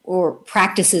or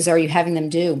practices are you having them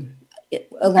do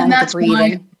along with the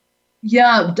breathing?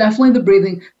 Definitely the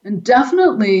breathing, and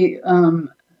definitely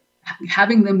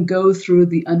having them go through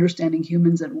the Understanding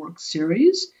Humans at Work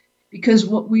series, because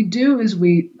what we do is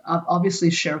we obviously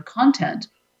share content,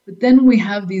 but then we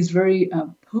have these very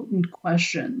potent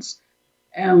questions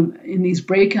in these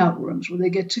breakout rooms where they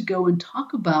get to go and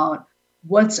talk about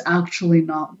what's actually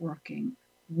not working.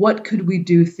 What could we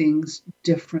do things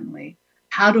differently?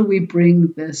 How do we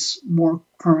bring this more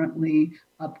currently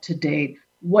up to date?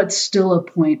 What's still a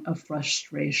point of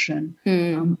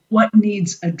frustration? What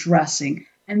needs addressing?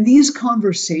 And these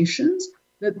conversations,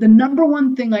 the number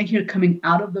one thing I hear coming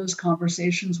out of those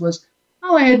conversations was,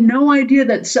 oh, I had no idea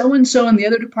that so-and-so in the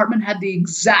other department had the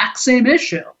exact same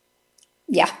issue.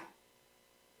 Yeah.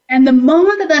 And the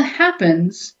moment that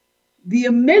happens, the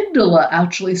amygdala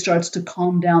actually starts to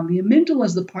calm down. The amygdala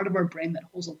is the part of our brain that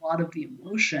holds a lot of the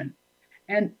emotion.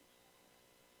 And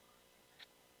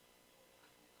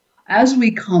as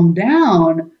we calm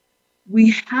down,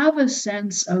 we have a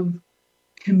sense of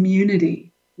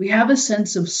community. We have a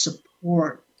sense of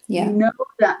support. Yeah. We know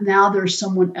that now there's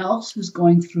someone else who's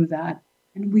going through that,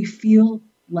 and we feel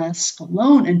less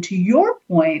alone. And to your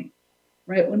point,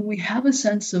 right, when we have a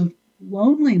sense of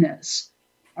loneliness,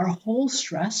 our whole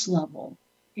stress level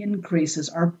increases.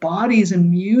 Our body's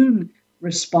immune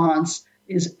response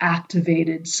is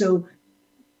activated. So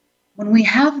when we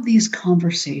have these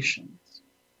conversations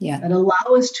that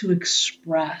allow us to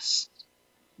express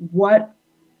what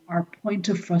our point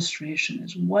of frustration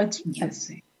is, what's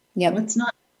missing, what's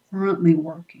not currently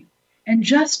working, and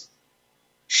just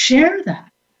share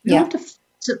that. You don't have to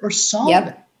fix it or solve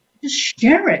it. Just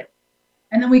share it.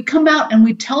 And then we come out and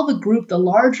we tell the group, the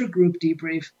larger group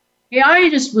debrief, hey, I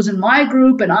just was in my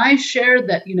group and I shared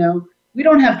that, we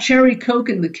don't have cherry Coke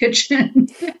in the kitchen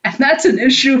and that's an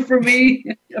issue for me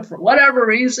for whatever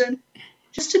reason.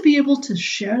 Just to be able to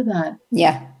share that.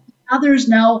 Yeah. Now there's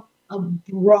now a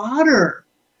broader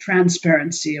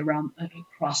transparency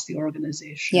across the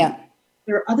organization. Yeah.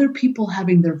 there are other people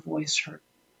having their voice heard.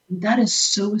 And that is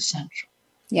so essential.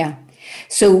 Yeah.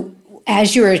 So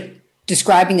as you were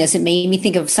describing this, it made me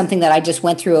think of something that I just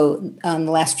went through the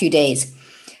last few days.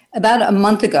 About a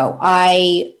month ago,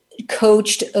 I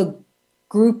coached a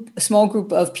small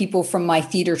group of people from my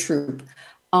theater troupe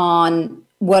on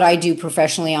what I do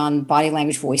professionally on body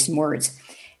language, voice, and words.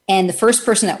 And the first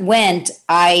person that went,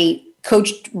 I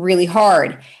coached really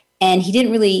hard, and he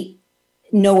didn't really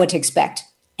know what to expect.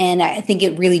 And I think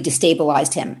it really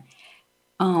destabilized him.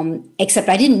 Except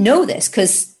I didn't know this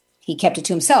because he kept it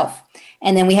to himself.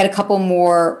 And then we had a couple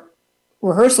more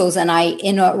rehearsals, and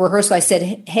in a rehearsal, I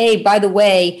said, hey, by the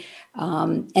way,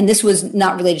 and this was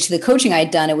not related to the coaching I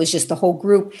had done. It was just the whole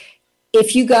group.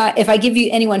 If I give you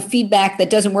anyone feedback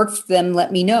that doesn't work for them,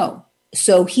 let me know.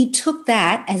 So he took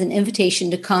that as an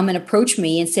invitation to come and approach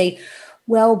me and say,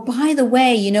 well, by the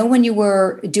way, when you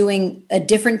were doing a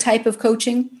different type of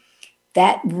coaching,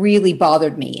 that really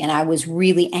bothered me. And I was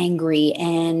really angry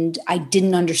and I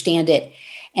didn't understand it.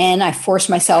 And I forced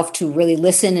myself to really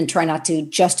listen and try not to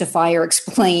justify or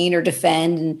explain or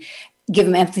defend and give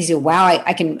him empathy. So, wow,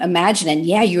 I can imagine. And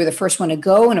yeah, you were the first one to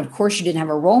go. And of course, you didn't have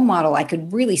a role model. I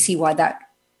could really see why that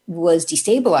was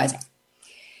destabilizing.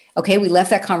 Okay, we left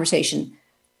that conversation.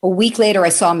 A week later, I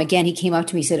saw him again. He came up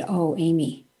to me and said, oh,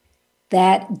 Amy,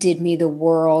 that did me the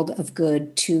world of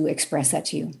good to express that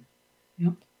to you.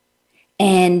 Yep.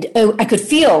 And I could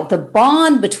feel the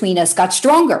bond between us got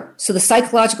stronger. So the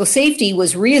psychological safety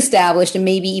was reestablished and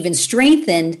maybe even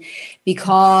strengthened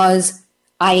because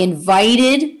I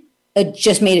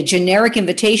just made a generic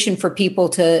invitation for people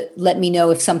to let me know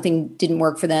if something didn't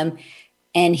work for them.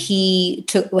 And he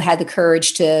had the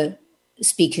courage to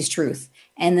speak his truth.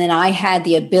 And then I had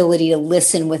the ability to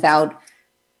listen without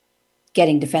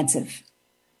getting defensive.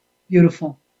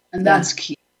 Beautiful. And that's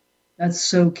key. That's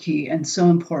so key and so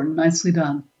important. Nicely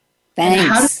done.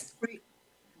 Thanks.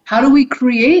 How do we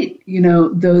create,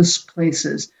 those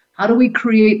places? How do we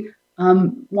create,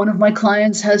 one of my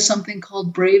clients has something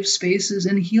called Brave Spaces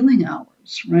and Healing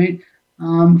Hours, right?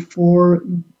 For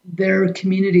their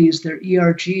communities, their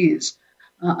ERGs.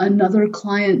 Another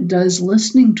client does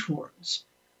listening tours.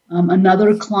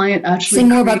 Another client actually... Say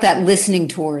more about that, listening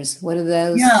tours. What are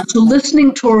those? Yeah, so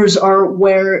listening tours are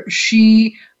where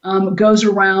she goes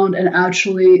around and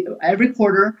actually every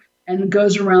quarter and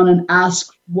goes around and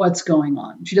asks what's going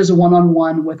on. She does a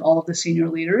one-on-one with all of the senior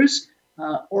leaders,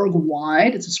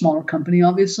 org-wide. It's a smaller company,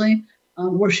 obviously,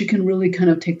 where she can really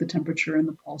kind of take the temperature and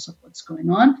the pulse of what's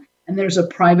going on. And there's a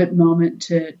private moment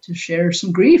to share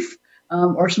some grief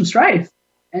or some strife.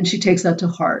 And she takes that to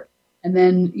heart. And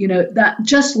then, that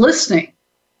just listening,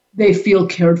 they feel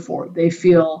cared for. They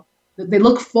feel that they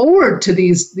look forward to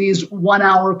these 1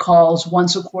 hour calls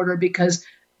once a quarter because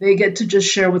they get to just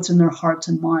share what's in their hearts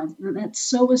and minds. And that's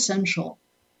so essential.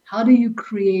 How do you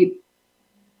create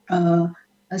a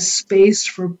space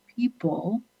for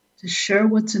people to share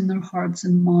what's in their hearts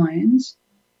and minds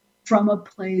from a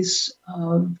place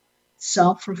of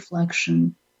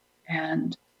self-reflection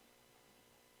and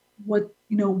what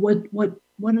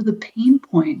are the pain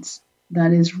points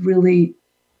that is really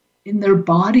in their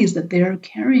bodies that they are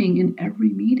carrying in every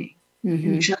meeting,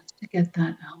 just to get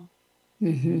that out.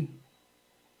 Mm-hmm.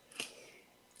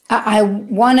 I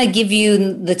want to give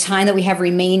you the time that we have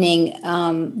remaining,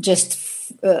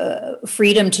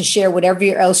 freedom to share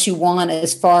whatever else you want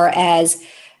as far as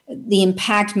the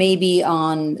impact maybe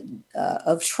on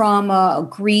of trauma, of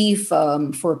grief,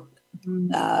 for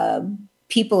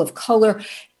people of color,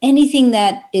 anything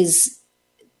that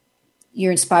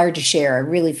you're inspired to share. I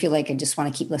really feel like I just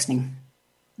want to keep listening.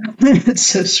 That's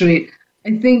so sweet.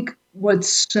 I think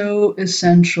what's so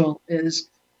essential is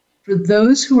for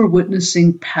those who are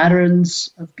witnessing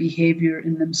patterns of behavior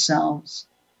in themselves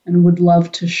and would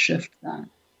love to shift that.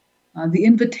 The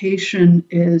invitation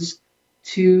is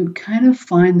to kind of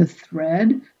find the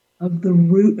thread of the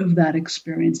root of that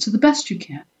experience to the best you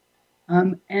can.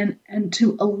 And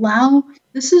to allow,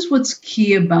 this is what's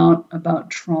key about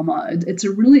trauma. It's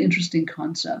a really interesting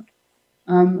concept.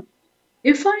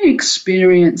 If I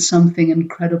experience something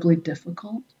incredibly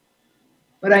difficult,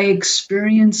 but I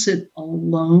experience it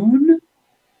alone,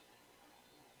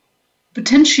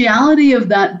 potentiality of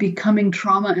that becoming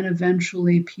trauma and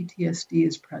eventually PTSD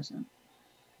is present.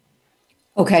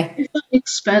 Okay. If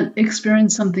I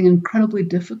experience something incredibly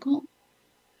difficult,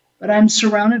 but I'm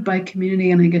surrounded by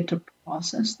community and I get to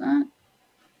process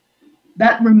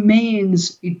that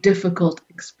remains a difficult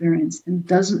experience and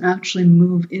doesn't actually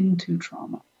move into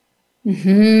trauma.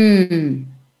 Mm-hmm.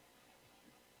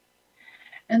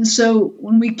 And so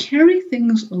when we carry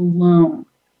things alone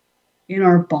in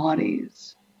our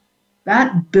bodies,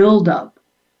 that buildup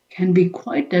can be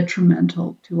quite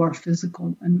detrimental to our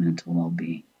physical and mental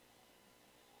well-being.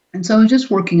 And so I was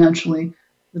just working actually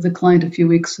with a client a few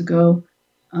weeks ago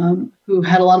who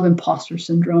had a lot of imposter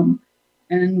syndrome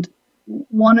and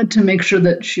wanted to make sure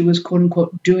that she was, quote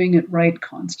unquote, doing it right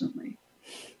constantly.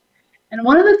 And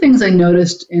one of the things I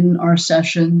noticed in our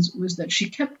sessions was that she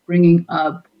kept bringing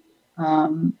up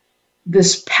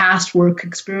this past work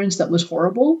experience that was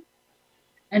horrible.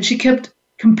 And she kept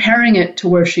comparing it to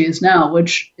where she is now,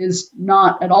 which is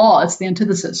not at all, it's the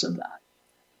antithesis of that.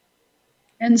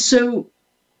 And so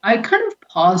I kind of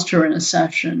paused her in a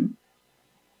session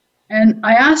and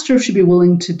I asked her if she'd be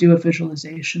willing to do a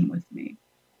visualization with me,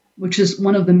 which is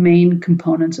one of the main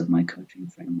components of my coaching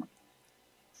framework.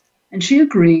 And she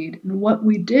agreed. And what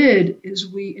we did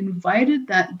is we invited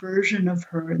that version of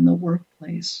her in the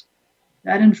workplace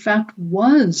that in fact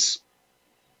was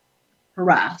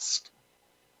harassed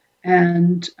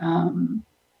and,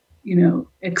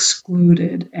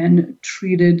 excluded and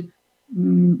treated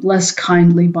less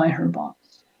kindly by her boss.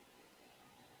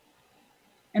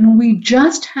 And we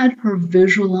just had her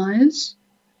visualize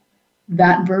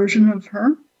that version of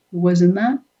her who was in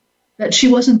that she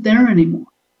wasn't there anymore.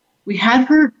 We had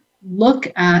her look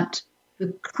at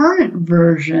the current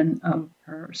version of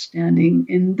her standing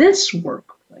in this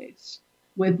workplace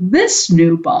with this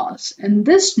new boss and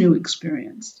this new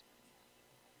experience.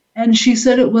 And she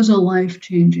said it was a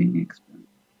life-changing experience.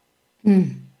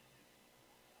 Mm.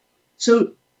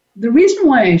 So the reason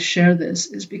why I share this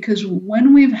is because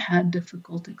when we've had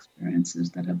difficult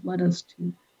experiences that have led us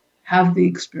to have the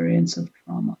experience of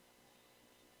trauma,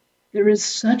 there is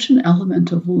such an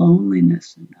element of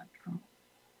loneliness in that trauma.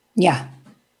 Yeah.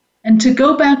 And to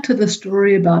go back to the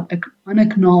story about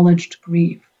unacknowledged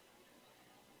grief,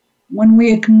 when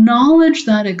we acknowledge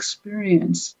that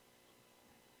experience,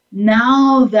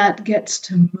 now that gets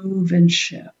to move and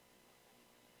shift.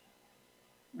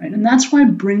 Right? And that's why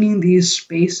bringing these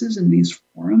spaces and these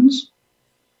forums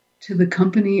to the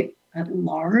company at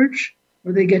large,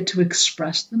 where they get to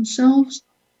express themselves,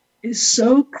 is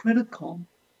so critical.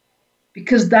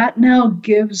 Because that now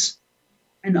gives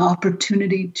an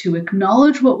opportunity to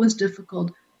acknowledge what was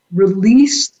difficult,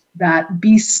 release that,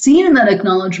 be seen in that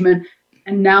acknowledgement,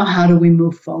 and now how do we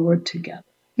move forward together?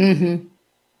 Mm-hmm.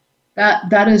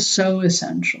 That is so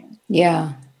essential.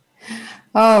 Yeah.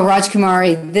 Oh,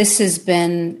 Rajkumari, this has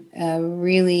been a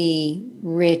really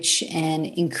rich and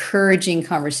encouraging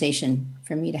conversation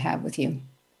for me to have with you.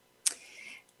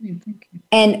 Thank you.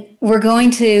 And we're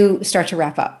going to start to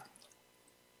wrap up.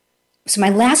 So my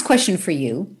last question for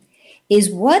you is,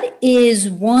 what is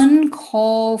one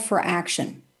call for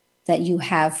action that you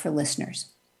have for listeners?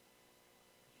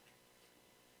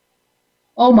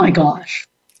 Oh my gosh.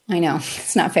 I know,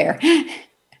 it's not fair.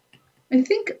 I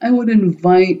think I would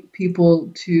invite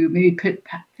people to maybe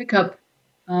pick up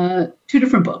 2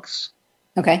 different books.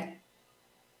 Okay.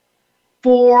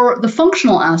 For the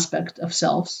functional aspect of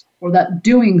self, or that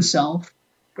doing self,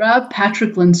 grab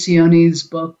Patrick Lencioni's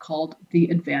book called The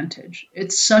Advantage.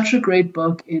 It's such a great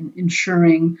book in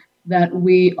ensuring that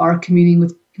we are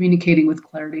communicating with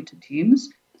clarity to teams,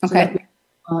 so that we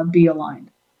be aligned.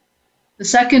 The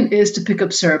second is to pick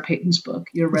up Sarah Payton's book,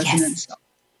 Your Resonant Self,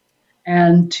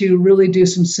 and to really do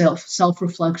some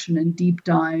self-reflection and deep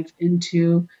dive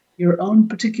into your own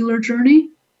particular journey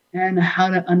and how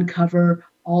to uncover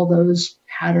all those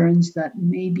patterns that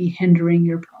may be hindering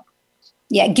your progress.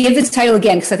 Yeah, give its title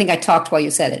again, because I think I talked while you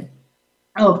said it.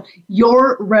 Oh,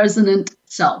 Your Resonant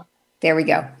Self. There we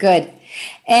go. Good.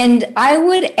 And I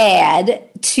would add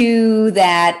to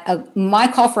that my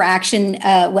call for action,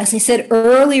 Wesley said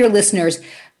earlier, listeners,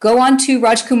 go on to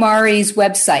Rajkumari's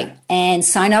website and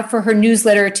sign up for her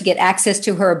newsletter to get access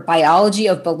to her Biology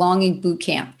of Belonging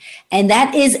Bootcamp. And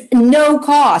that is no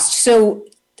cost. So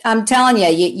I'm telling you,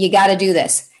 you got to do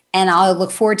this. And I'll look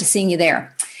forward to seeing you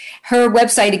there. Her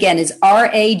website, again, is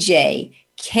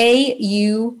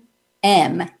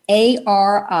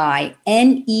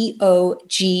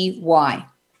RAJKUMARINEOGY.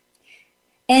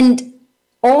 And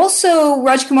also,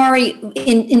 Rajkumari,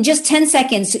 in just 10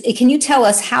 seconds, can you tell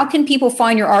us how can people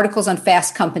find your articles on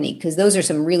Fast Company? Because those are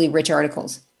some really rich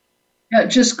articles. Yeah,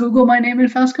 just Google my name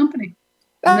and Fast Company.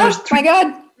 And my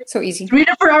God, so easy. 3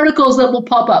 different articles that will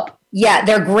pop up. Yeah,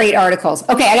 they're great articles.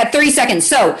 Okay, I got 30 seconds.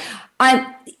 So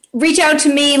reach out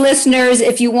to me, listeners,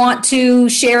 if you want to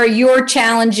share your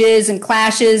challenges and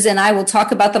clashes, and I will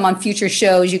talk about them on future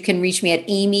shows. You can reach me at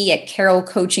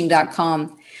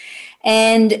amy@carolcoaching.com.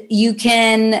 And you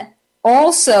can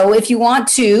also, if you want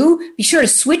to, be sure to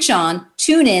switch on,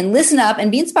 tune in, listen up,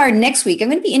 and be inspired next week. I'm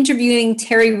going to be interviewing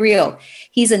Terry Real.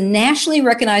 He's a nationally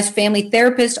recognized family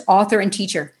therapist, author, and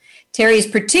teacher. Terry is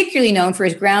particularly known for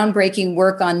his groundbreaking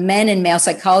work on men and male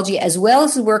psychology, as well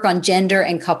as his work on gender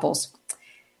and couples.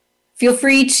 Feel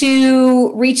free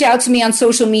to reach out to me on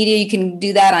social media. You can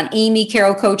do that on Amy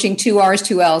Carroll Coaching, 2 R's,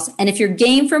 2 L's. And if you're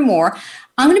game for more,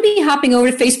 I'm going to be hopping over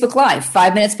to Facebook Live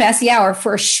 5 minutes past the hour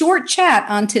for a short chat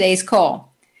on today's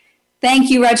call. Thank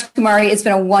you, Rajkumari. It's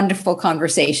been a wonderful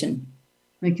conversation.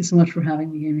 Thank you so much for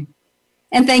having me, Amy.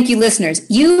 And thank you, listeners.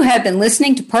 You have been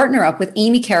listening to Partner Up with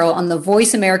Amy Carroll on the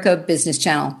Voice America Business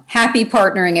Channel. Happy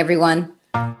partnering, everyone.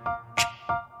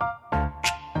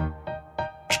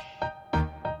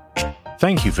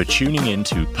 Thank you for tuning in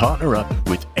to Partner Up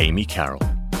with Amy Carroll.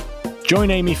 Join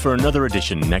Amy for another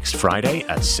edition next Friday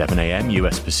at 7 a.m.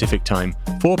 US Pacific Time,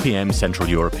 4 p.m. Central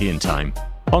European Time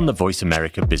on the Voice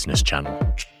America Business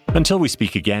Channel. Until we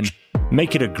speak again,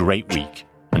 make it a great week.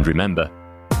 And remember,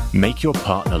 make your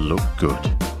partner look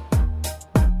good.